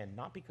his sin,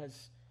 not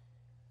because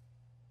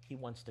he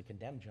wants to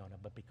condemn Jonah,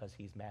 but because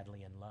he's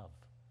madly in love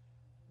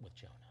with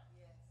Jonah.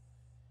 Yes.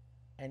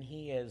 And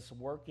he is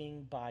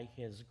working by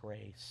his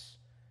grace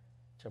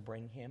to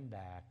bring him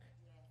back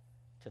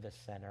to the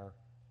center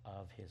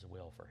of his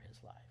will for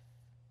his life.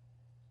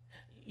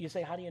 You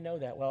say, how do you know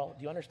that? Well,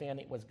 do you understand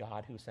it was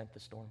God who sent the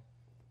storm?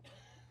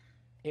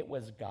 It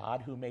was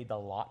God who made the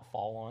lot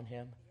fall on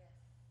him,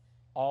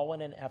 all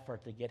in an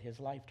effort to get his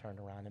life turned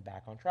around and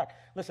back on track.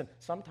 Listen,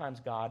 sometimes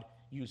God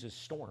uses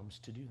storms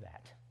to do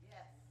that.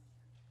 Yes.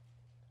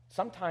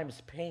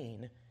 Sometimes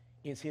pain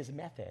is his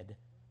method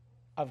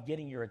of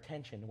getting your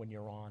attention when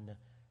you're on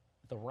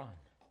the run.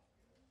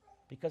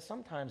 Because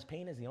sometimes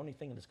pain is the only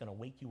thing that's going to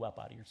wake you up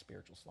out of your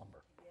spiritual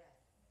slumber.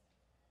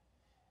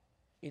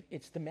 Yes.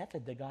 It's the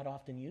method that God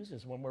often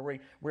uses when we're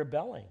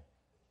rebelling.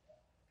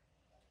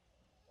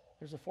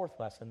 There's a fourth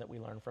lesson that we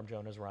learn from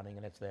Jonah's running,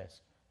 and it's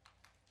this.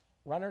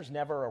 Runners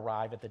never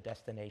arrive at the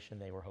destination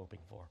they were hoping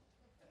for.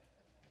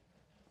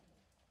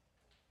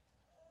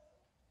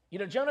 You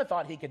know, Jonah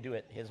thought he could do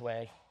it his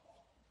way.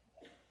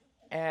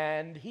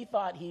 And he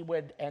thought he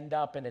would end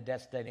up in a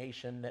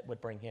destination that would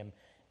bring him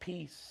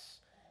peace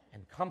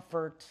and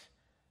comfort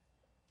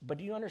But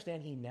do you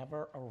understand he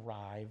never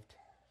arrived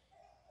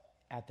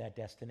at that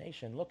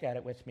destination? Look at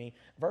it with me.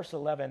 Verse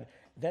 11,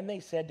 then they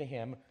said to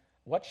him,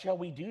 what shall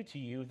we do to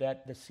you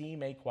that the sea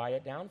may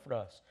quiet down for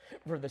us?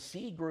 For the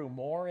sea grew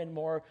more and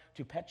more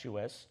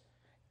tempestuous,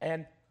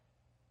 and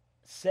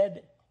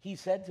he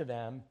said to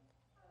them,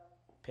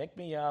 pick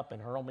me up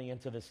and hurl me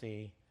into the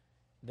sea.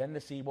 Then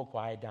the sea will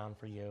quiet down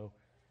for you.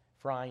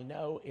 For I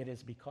know it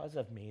is because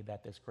of me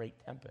that this great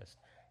tempest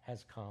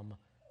has come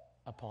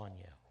upon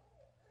you.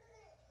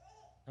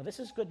 Now this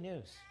is good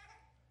news,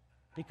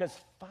 because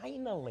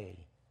finally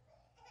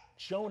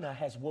Jonah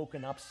has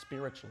woken up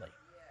spiritually.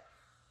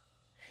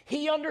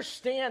 He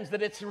understands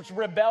that it's his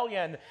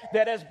rebellion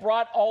that has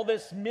brought all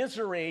this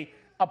misery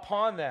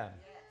upon them.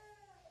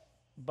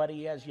 But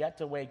he has yet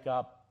to wake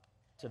up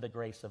to the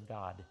grace of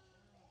God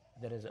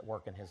that is at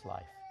work in his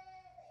life.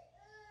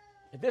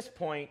 At this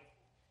point,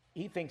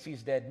 he thinks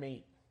he's dead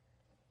meat.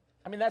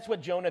 I mean, that's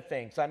what Jonah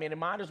thinks. I mean, it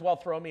might as well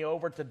throw me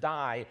over to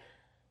die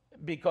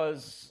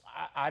because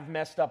I've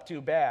messed up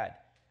too bad.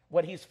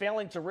 What he's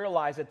failing to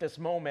realize at this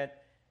moment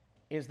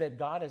is that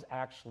God is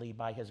actually,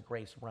 by his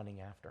grace,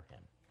 running after him.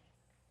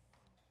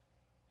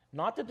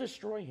 Not to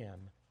destroy him,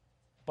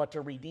 but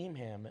to redeem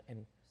him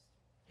in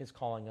his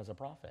calling as a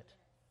prophet.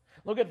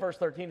 Look at verse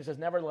 13. It says,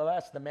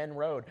 nevertheless, the men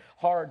rowed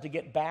hard to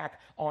get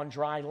back on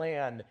dry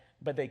land,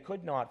 but they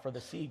could not, for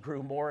the sea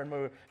grew more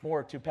and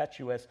more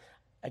tempestuous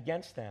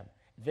against them.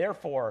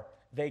 Therefore,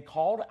 they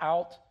called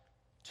out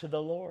to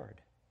the Lord.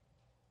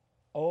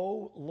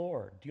 Oh,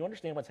 Lord. Do you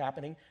understand what's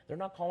happening? They're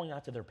not calling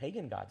out to their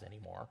pagan gods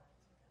anymore.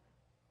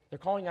 They're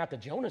calling out to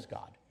Jonah's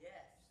God.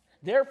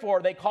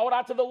 Therefore, they called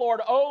out to the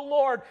Lord, O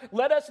Lord,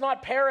 let us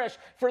not perish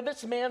for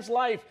this man's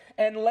life,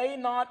 and lay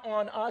not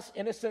on us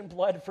innocent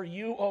blood, for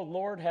you, O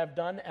Lord, have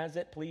done as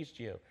it pleased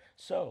you.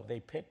 So they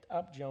picked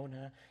up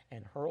Jonah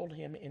and hurled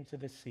him into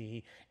the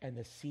sea, and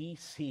the sea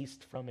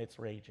ceased from its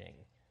raging.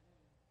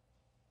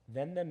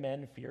 Then the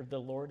men feared the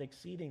Lord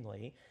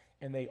exceedingly,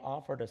 and they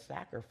offered a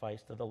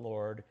sacrifice to the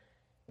Lord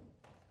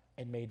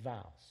and made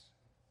vows.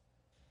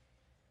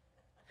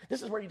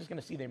 This is where you're just going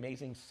to see the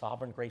amazing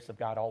sovereign grace of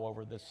God all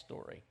over this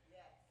story.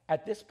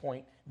 At this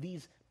point,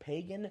 these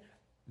pagan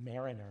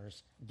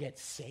mariners get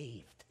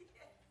saved.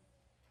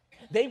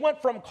 They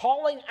went from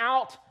calling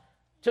out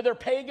to their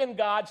pagan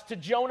gods to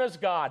Jonah's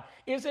God.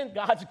 Isn't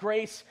God's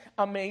grace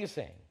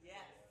amazing? Yes.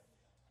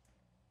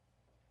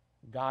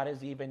 God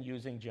is even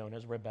using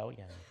Jonah's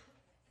rebellion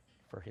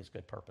for his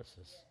good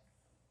purposes.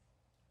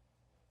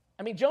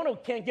 I mean, Jonah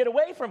can't get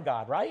away from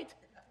God, right?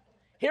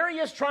 Here he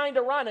is trying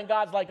to run, and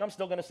God's like, I'm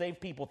still going to save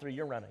people through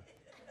your running.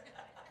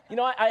 You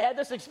know, I had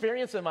this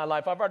experience in my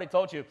life. I've already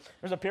told you.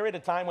 There's a period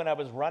of time when I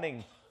was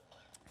running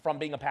from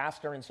being a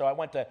pastor, and so I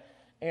went to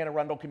Anne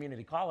Arundel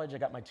Community College. I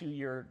got my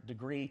 2-year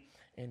degree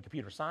in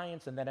computer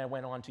science, and then I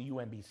went on to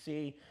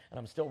UMBC, and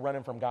I'm still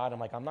running from God. I'm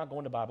like, I'm not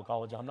going to Bible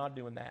college. I'm not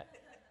doing that.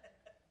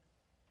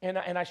 And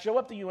I show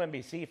up to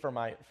UMBC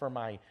for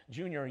my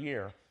junior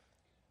year,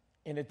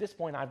 and at this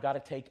point, I've got to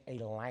take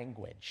a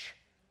language.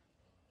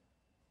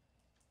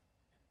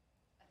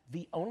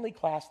 The only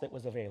class that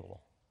was available,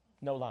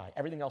 no lie,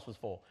 everything else was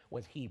full,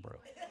 was Hebrew.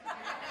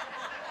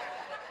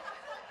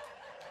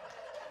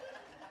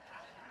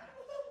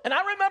 And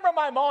I remember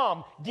my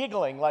mom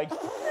giggling like,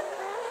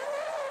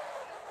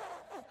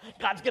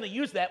 God's going to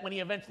use that when he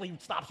eventually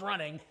stops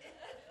running.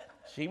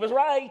 She was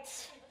right.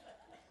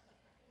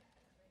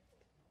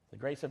 The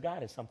grace of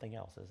God is something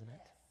else, isn't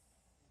it?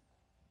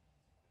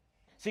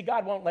 See,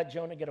 God won't let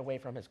Jonah get away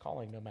from his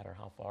calling no matter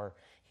how far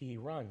he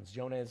runs.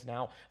 Jonah is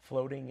now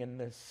floating in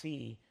the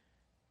sea.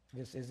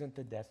 This isn't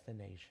the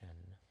destination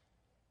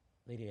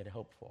that he had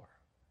hoped for.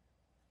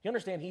 You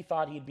understand, he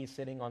thought he'd be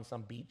sitting on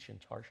some beach in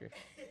Tarshish,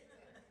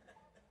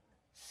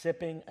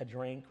 sipping a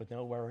drink with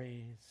no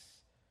worries,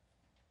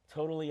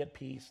 totally at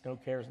peace, no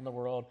cares in the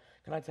world.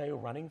 Can I tell you,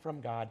 running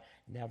from God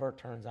never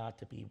turns out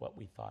to be what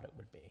we thought it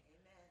would be.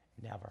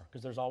 Amen. Never,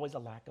 because there's always a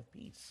lack of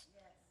peace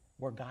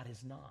where God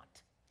is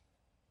not.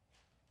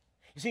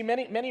 You see,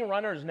 many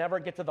runners never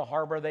get to the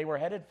harbor they were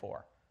headed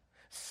for.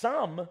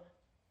 Some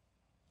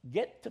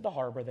get to the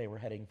harbor they were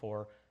heading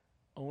for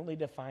only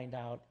to find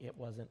out it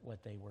wasn't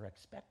what they were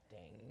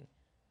expecting.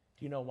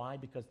 Do you know why?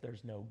 Because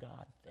there's no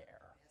God there.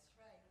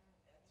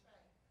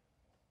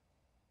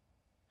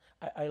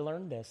 That's right. I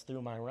learned this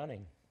through my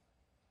running.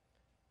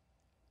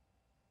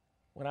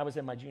 When I was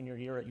in my junior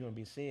year at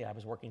UMBC, I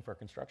was working for a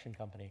construction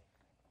company.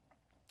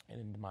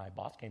 And my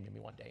boss came to me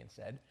one day and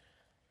said,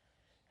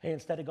 hey,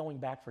 instead of going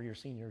back for your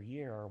senior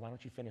year, why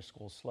don't you finish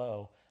school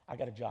slow? I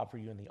got a job for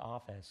you in the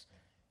office.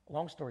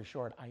 Long story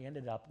short, I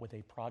ended up with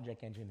a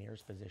project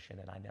engineer's position,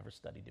 and I never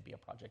studied to be a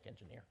project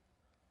engineer.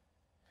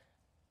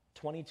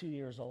 22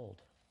 years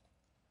old.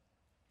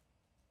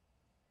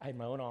 I had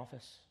my own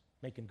office,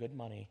 making good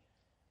money,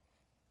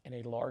 in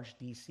a large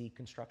DC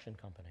construction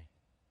company.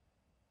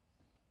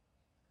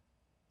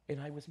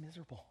 And I was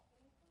miserable.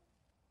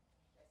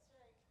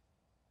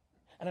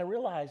 And I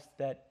realized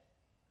that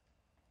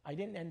I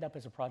didn't end up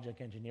as a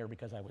project engineer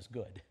because I was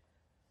good.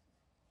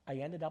 I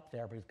ended up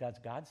there because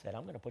God said,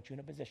 I'm going to put you in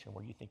a position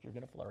where you think you're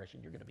going to flourish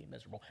and you're going to be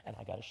miserable, and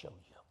I got to show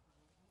you.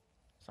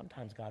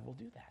 Sometimes God will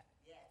do that.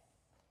 Yes.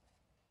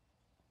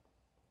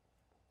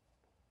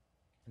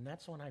 And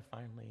that's when I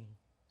finally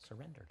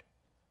surrendered.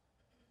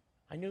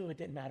 I knew it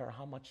didn't matter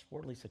how much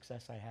worldly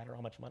success I had or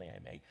how much money I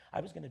made. I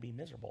was going to be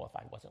miserable if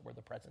I wasn't where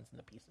the presence and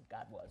the peace of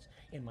God was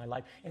in my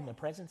life. And the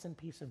presence and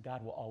peace of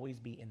God will always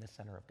be in the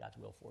center of God's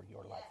will for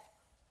your life.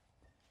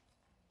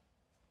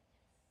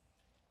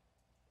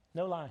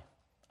 No lie.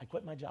 I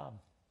quit my job.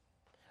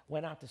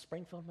 Went out to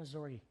Springfield,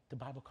 Missouri to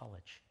Bible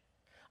college.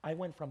 I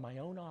went from my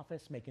own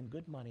office making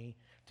good money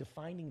to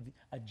finding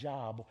a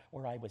job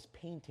where I was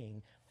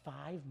painting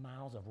 5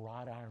 miles of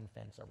wrought iron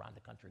fence around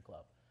the country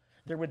club.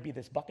 There would be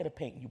this bucket of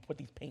paint, and you put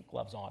these paint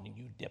gloves on, and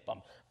you dip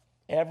them.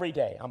 Every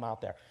day, I'm out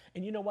there.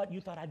 And you know what?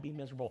 You thought I'd be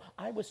miserable.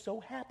 I was so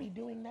happy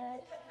doing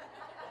that.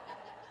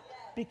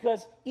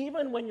 Because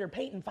even when you're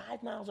painting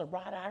 5 miles of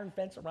wrought iron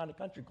fence around a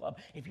country club,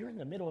 if you're in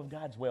the middle of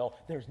God's will,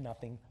 there's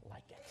nothing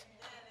like it.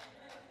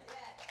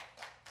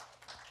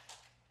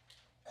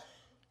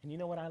 And you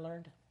know what I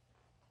learned?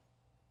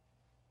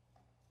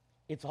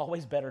 It's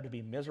always better to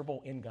be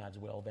miserable in God's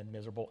will than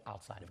miserable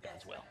outside of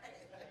God's will.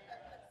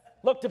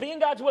 Look, to be in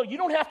God's will, you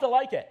don't have to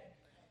like it.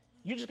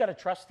 You just got to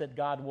trust that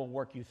God will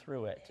work you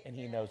through it, and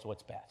he knows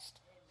what's best.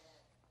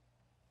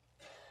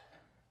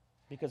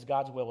 Because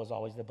God's will is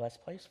always the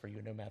best place for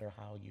you, no matter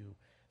how you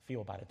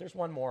feel about it. There's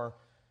one more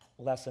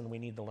lesson we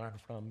need to learn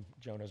from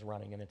Jonah's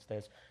running, and it's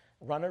this.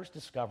 Runners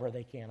discover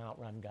they can't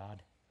outrun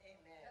God.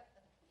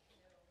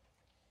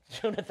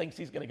 Amen. Jonah thinks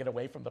he's going to get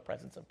away from the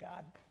presence of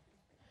God.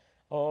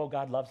 Oh,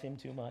 God loves him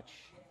too much.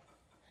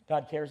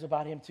 God cares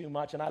about him too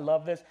much. And I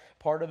love this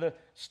part of the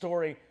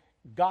story.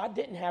 God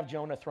didn't have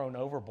Jonah thrown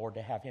overboard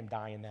to have him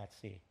die in that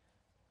sea.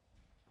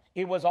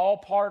 It was all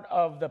part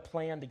of the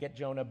plan to get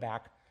Jonah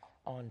back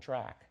on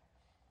track.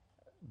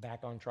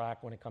 Back on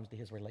track when it comes to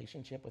his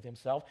relationship with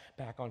himself.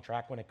 Back on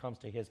track when it comes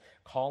to his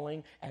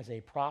calling as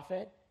a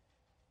prophet.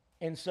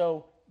 And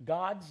so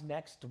God's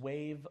next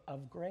wave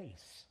of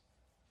grace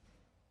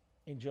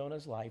in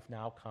Jonah's life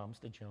now comes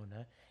to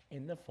Jonah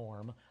in the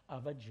form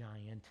of a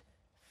giant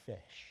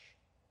fish.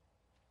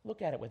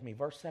 Look at it with me,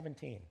 verse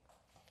 17.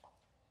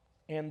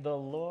 And the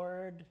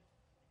Lord,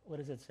 what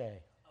does it say?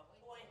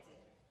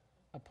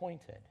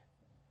 Appointed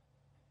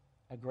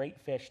a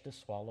great fish to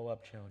swallow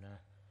up Jonah.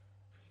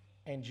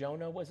 And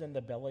Jonah was in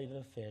the belly of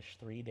the fish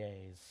 3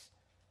 days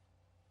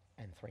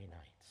and 3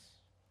 nights.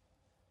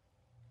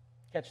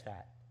 Catch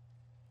that.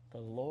 The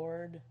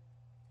Lord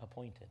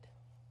appointed.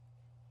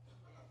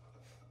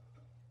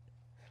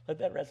 Let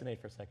that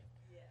resonate for a second.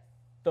 Yes.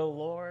 The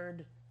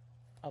Lord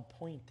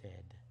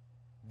appointed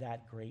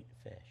that great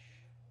fish.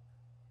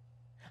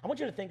 I want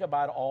you to think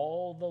about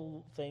all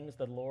the things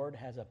the Lord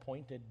has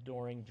appointed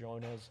during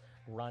Jonah's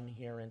run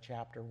here in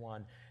chapter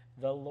 1.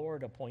 The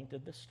Lord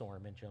appointed the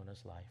storm in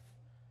Jonah's life.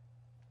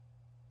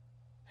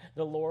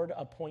 The Lord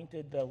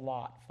appointed the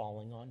lot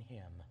falling on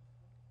him.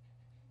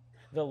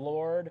 The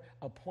Lord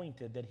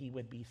appointed that he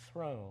would be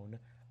thrown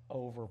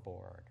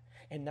overboard.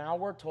 And now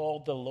we're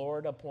told the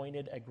Lord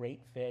appointed a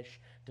great fish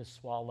to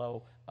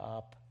swallow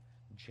up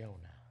Jonah.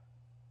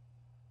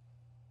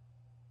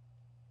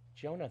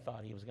 Jonah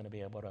thought he was going to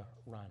be able to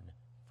run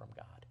from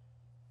God.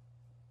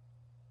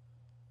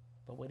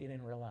 But what he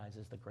didn't realize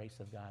is the grace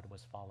of God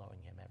was following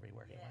him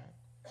everywhere he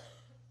went.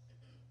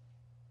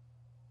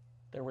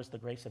 There was the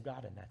grace of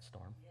God in that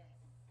storm.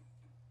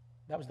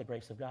 That was the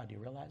grace of God. Do you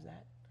realize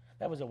that?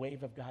 That was a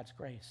wave of God's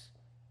grace.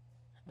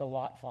 The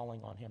lot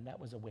falling on him, that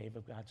was a wave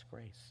of God's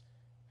grace.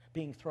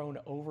 Being thrown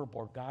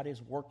overboard, God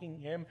is working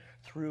him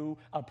through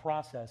a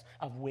process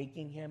of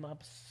waking him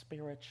up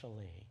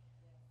spiritually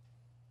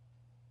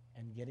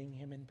and getting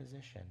him in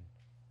position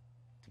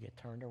to get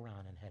turned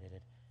around and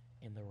headed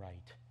in the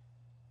right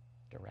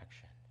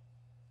direction.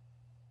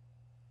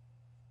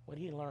 What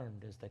he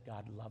learned is that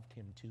God loved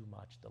him too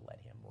much to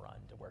let him run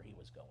to where he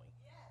was going.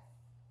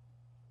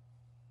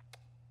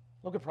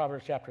 Look at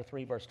Proverbs chapter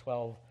 3, verse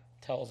 12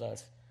 tells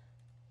us,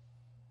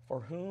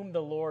 for whom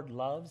the Lord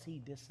loves, he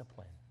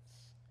disciplines,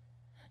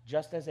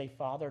 just as a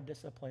father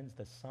disciplines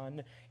the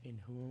son in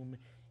whom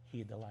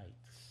he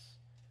delights.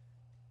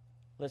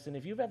 Listen,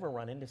 if you've ever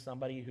run into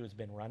somebody who's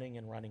been running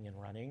and running and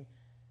running,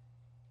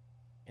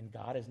 and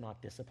God is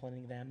not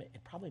disciplining them,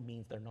 it probably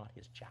means they're not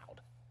his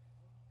child.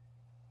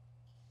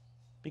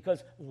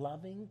 Because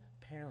loving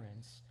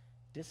parents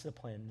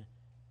discipline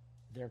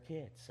their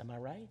kids. Am I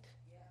right?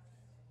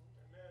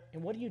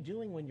 And what are you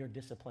doing when you're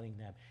disciplining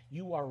them?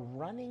 You are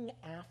running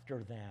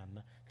after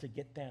them to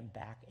get them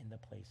back in the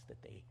place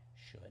that they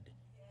should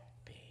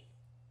be.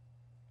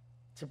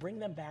 To bring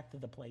them back to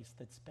the place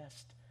that's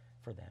best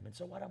for them. And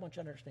so what I want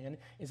you to understand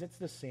is it's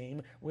the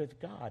same with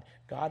God.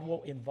 God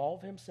will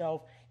involve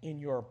himself in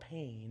your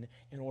pain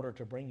in order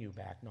to bring you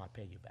back, not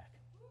pay you back.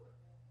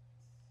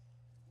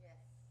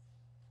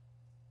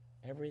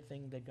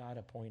 Everything that God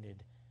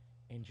appointed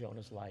in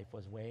Jonah's life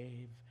was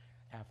wave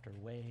after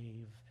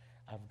wave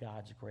of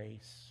God's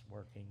grace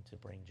working to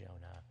bring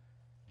Jonah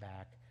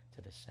back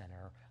to the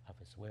center of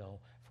his will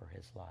for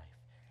his life.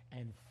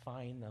 And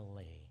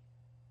finally,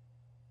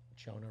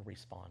 Jonah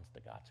responds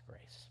to God's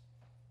grace.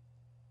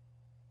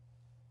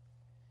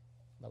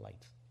 The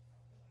lights.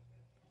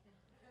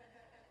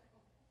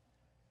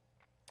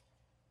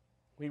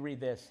 We read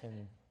this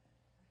in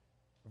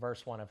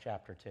verse 1 of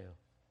chapter 2.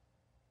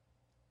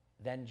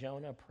 Then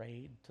Jonah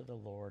prayed to the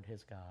Lord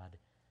his God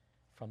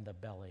from the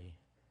belly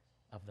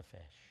of the fish.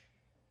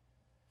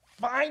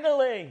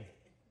 Finally,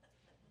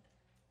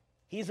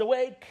 he's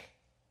awake.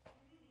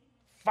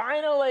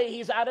 Finally,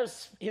 he's out of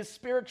his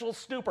spiritual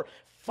stupor.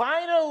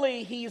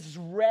 Finally, he's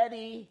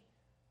ready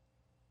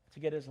to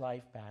get his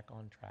life back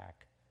on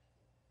track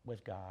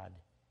with God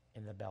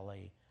in the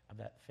belly of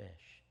that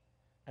fish.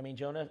 I mean,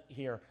 Jonah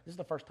here, this is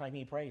the first time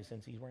he prays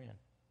since he ran.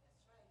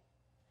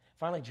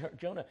 Finally,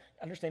 Jonah,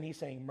 understand he's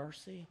saying,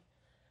 mercy.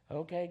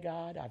 Okay,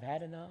 God, I've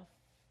had enough.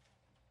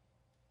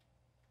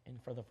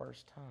 And for the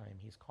first time,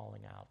 he's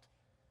calling out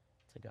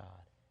to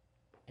God.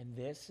 And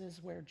this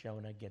is where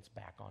Jonah gets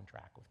back on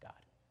track with God.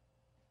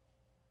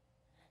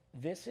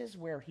 This is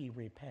where he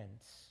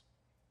repents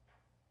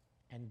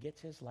and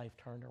gets his life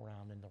turned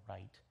around in the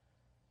right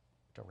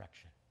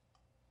direction.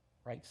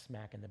 Right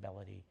smack in the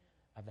belly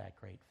of that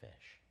great fish.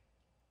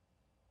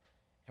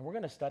 And we're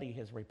going to study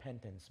his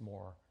repentance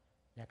more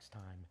next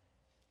time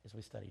as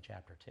we study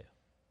chapter 2.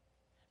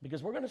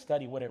 Because we're going to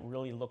study what it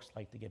really looks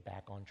like to get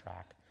back on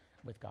track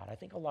with God. I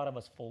think a lot of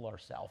us fool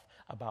ourselves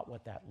about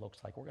what that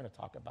looks like. We're going to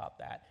talk about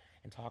that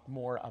and talk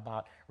more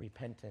about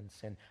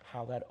repentance and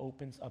how that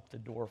opens up the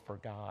door for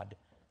God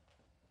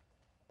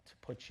to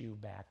put you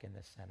back in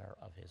the center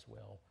of his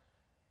will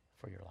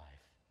for your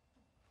life.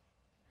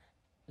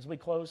 As we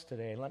close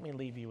today, let me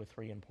leave you with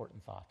 3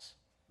 important thoughts.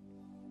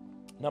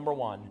 Number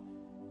 1,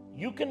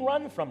 you can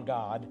run from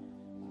God,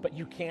 but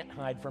you can't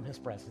hide from his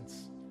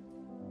presence.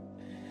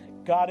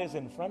 God is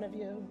in front of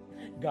you.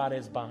 God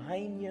is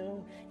behind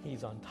you.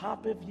 He's on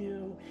top of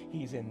you.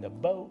 He's in the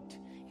boat.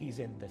 He's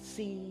in the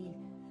sea.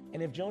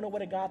 And if Jonah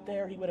would have got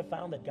there, he would have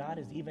found that God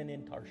is even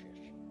in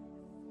Tarshish.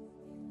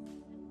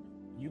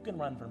 You can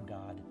run from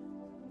God,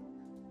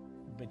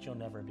 but you'll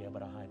never be able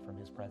to hide from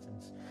his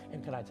presence.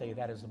 And can I tell you,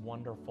 that is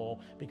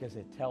wonderful, because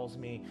it tells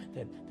me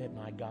that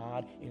my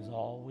God is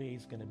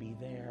always going to be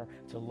there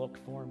to look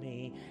for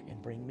me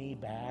and bring me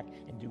back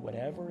and do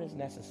whatever is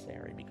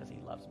necessary, because he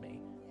loves me,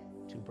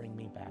 to bring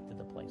me back to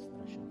the place that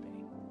I should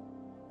be.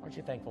 Aren't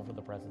you thankful for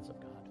the presence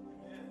of God?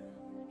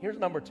 Here's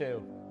number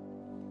 2.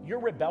 Your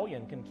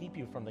rebellion can keep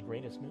you from the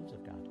greatest moves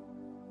of God.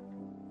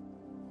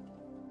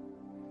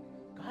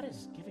 God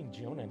is giving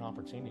Jonah an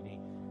opportunity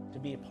to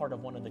be a part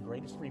of one of the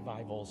greatest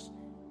revivals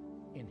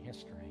in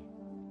history.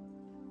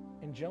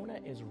 And Jonah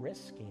is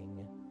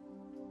risking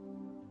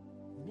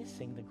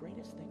missing the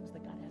greatest things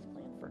that God has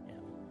planned for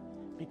him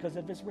because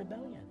of his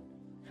rebellion.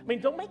 I mean,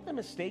 don't make the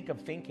mistake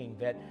of thinking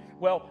that,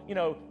 well,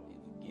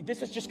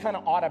 this is just kind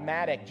of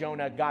automatic,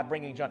 God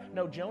bringing Jonah.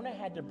 No, Jonah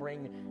had to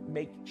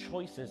make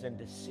choices and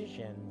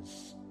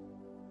decisions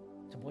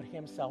to put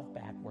himself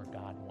back where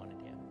God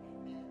wanted him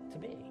to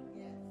be.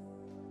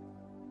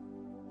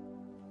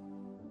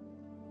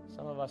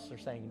 Some of us are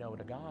saying no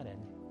to God, and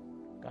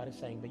God is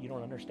saying, but you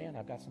don't understand.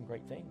 I've got some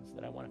great things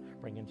that I want to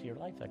bring into your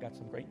life. I've got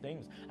some great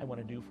things I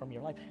want to do from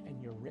your life.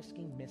 And you're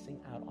risking missing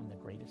out on the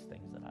greatest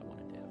things that I want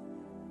to do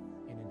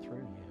in and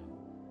through you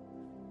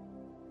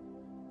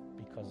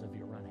because of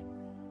your running.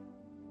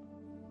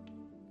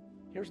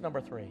 Here's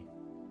number 3.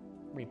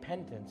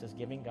 Repentance is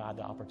giving God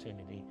the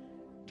opportunity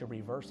to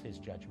reverse his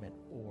judgment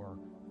or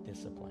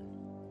discipline.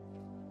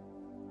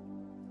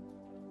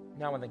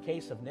 Now, in the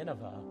case of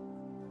Nineveh,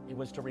 it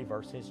was to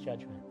reverse his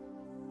judgment.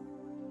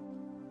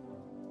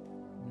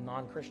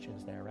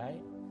 Non-Christians there,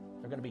 right?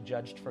 They're going to be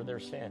judged for their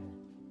sin.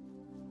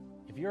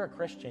 If you're a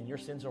Christian, your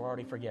sins are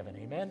already forgiven.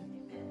 Amen?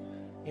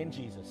 In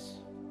Jesus.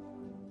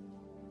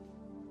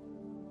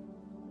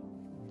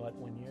 But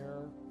when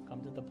you're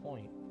come to the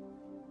point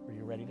where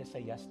you're ready to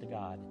say yes to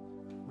God,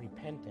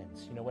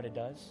 repentance, you know what it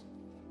does?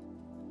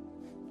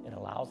 It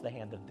allows the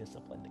hand of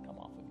discipline to come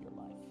off of your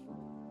life.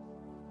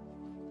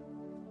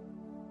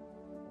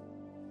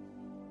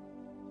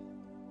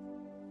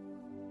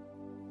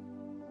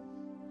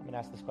 I'm going to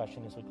ask this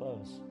question as we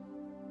close.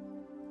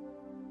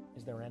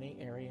 Is there any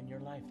area in your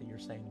life that you're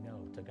saying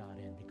no to God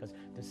in? Because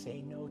to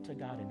say no to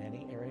God in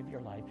any area of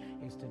your life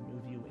is to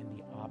move you in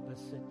the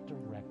opposite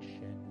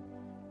direction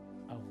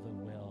of the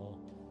will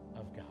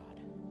of God.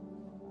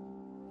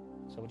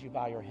 So would you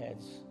bow your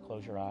heads,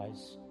 close your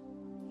eyes?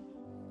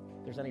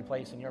 If there's any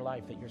place in your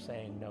life that you're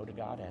saying no to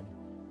God in,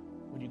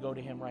 would you go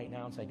to him right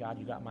now and say, God,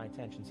 you got my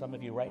attention? Some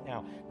of you right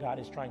now, God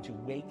is trying to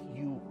wake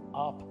you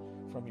up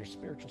from your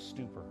spiritual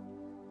stupor.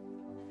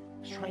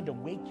 He's trying to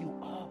wake you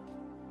up.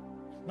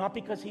 Not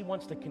because he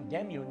wants to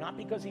condemn you, not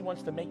because he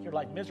wants to make your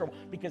life miserable,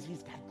 because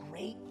he's got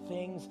great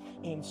things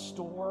in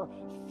store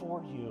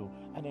for you.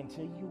 And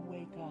until you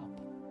wake up,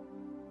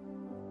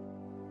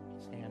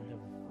 his hand of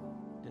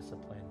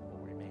discipline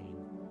will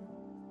remain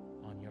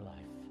on your life.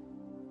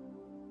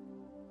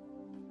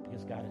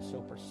 Because God is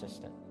so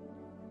persistent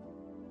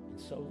and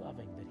so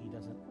loving that he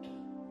doesn't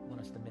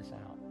want us to miss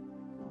out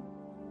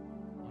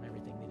on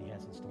everything that he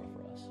has in store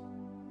for us.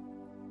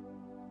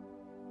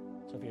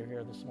 So if you're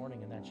here this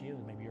morning and that's you,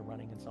 maybe you're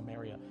running in some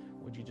area,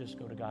 would you just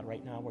go to God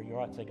right now where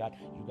you're at and say, God,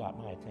 you got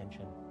my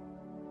attention.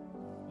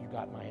 You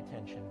got my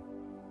attention.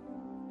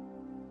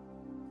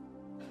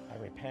 I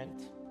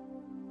repent.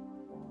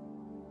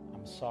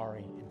 I'm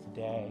sorry. And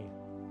today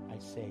I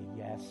say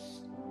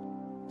yes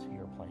to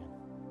your plan.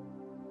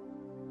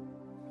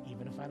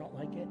 Even if I don't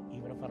like it,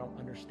 even if I don't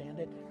understand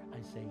it,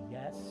 I say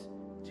yes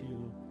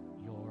to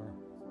your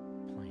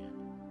plan.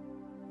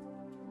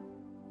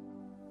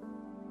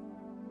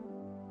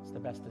 It's the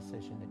best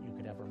decision that you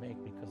could ever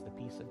make because the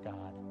peace of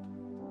God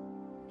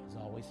is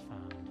always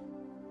found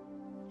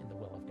in the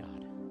will of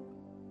God.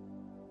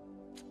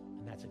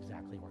 And that's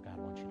exactly where God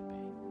wants you to be.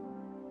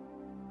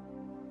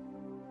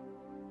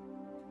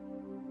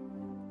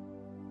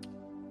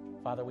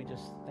 Father, we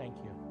just thank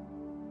you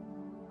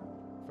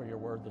for your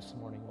word this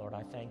morning, Lord.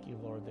 I thank you,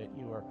 Lord, that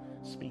you are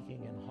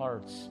speaking in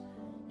hearts,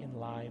 in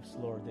lives,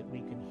 Lord, that we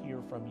can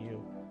hear from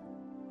you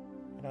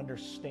and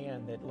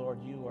understand that,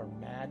 Lord, you are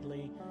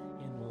madly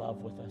in love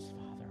with us,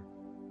 Father.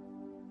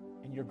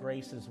 And your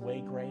grace is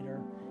way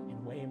greater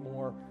and way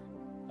more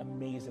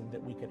amazing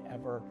than we could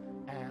ever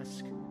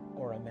ask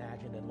or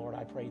imagine. And Lord,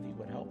 I pray that you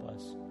would help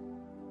us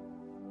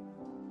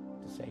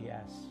to say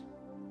yes,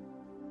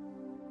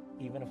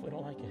 even if we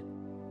don't like it,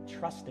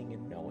 trusting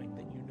and knowing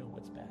that you know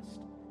what's best.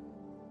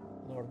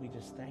 Lord, we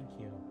just thank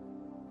you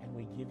and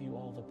we give you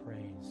all the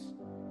praise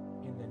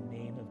in the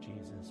name of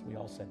Jesus. We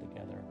all said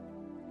together,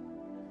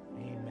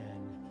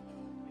 amen.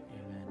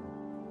 Amen.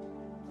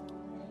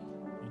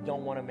 You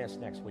don't want to miss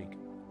next week.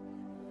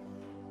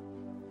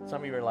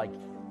 Some of you are like,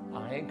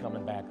 I ain't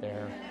coming back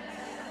there.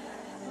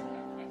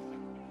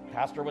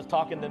 Pastor was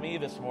talking to me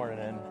this morning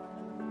and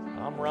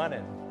I'm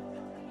running.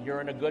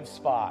 You're in a good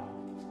spot.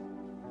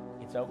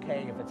 It's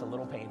okay if it's a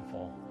little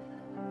painful.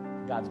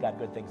 God's got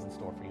good things in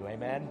store for you.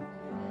 Amen.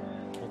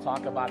 We'll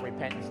talk about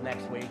repentance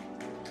next week.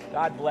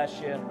 God bless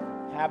you.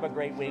 Have a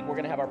great week. We're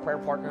going to have our prayer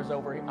partners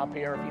up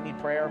here. If you need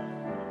prayer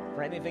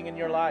for anything in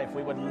your life,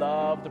 we would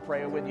love to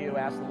pray with you.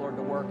 Ask the Lord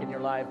to work in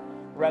your life.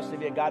 The rest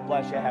of you, God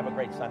bless you. Have a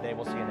great Sunday.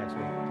 We'll see you next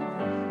week.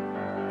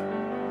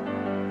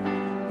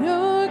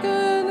 Your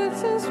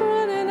goodness is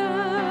running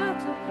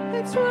out.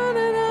 It's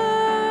running out.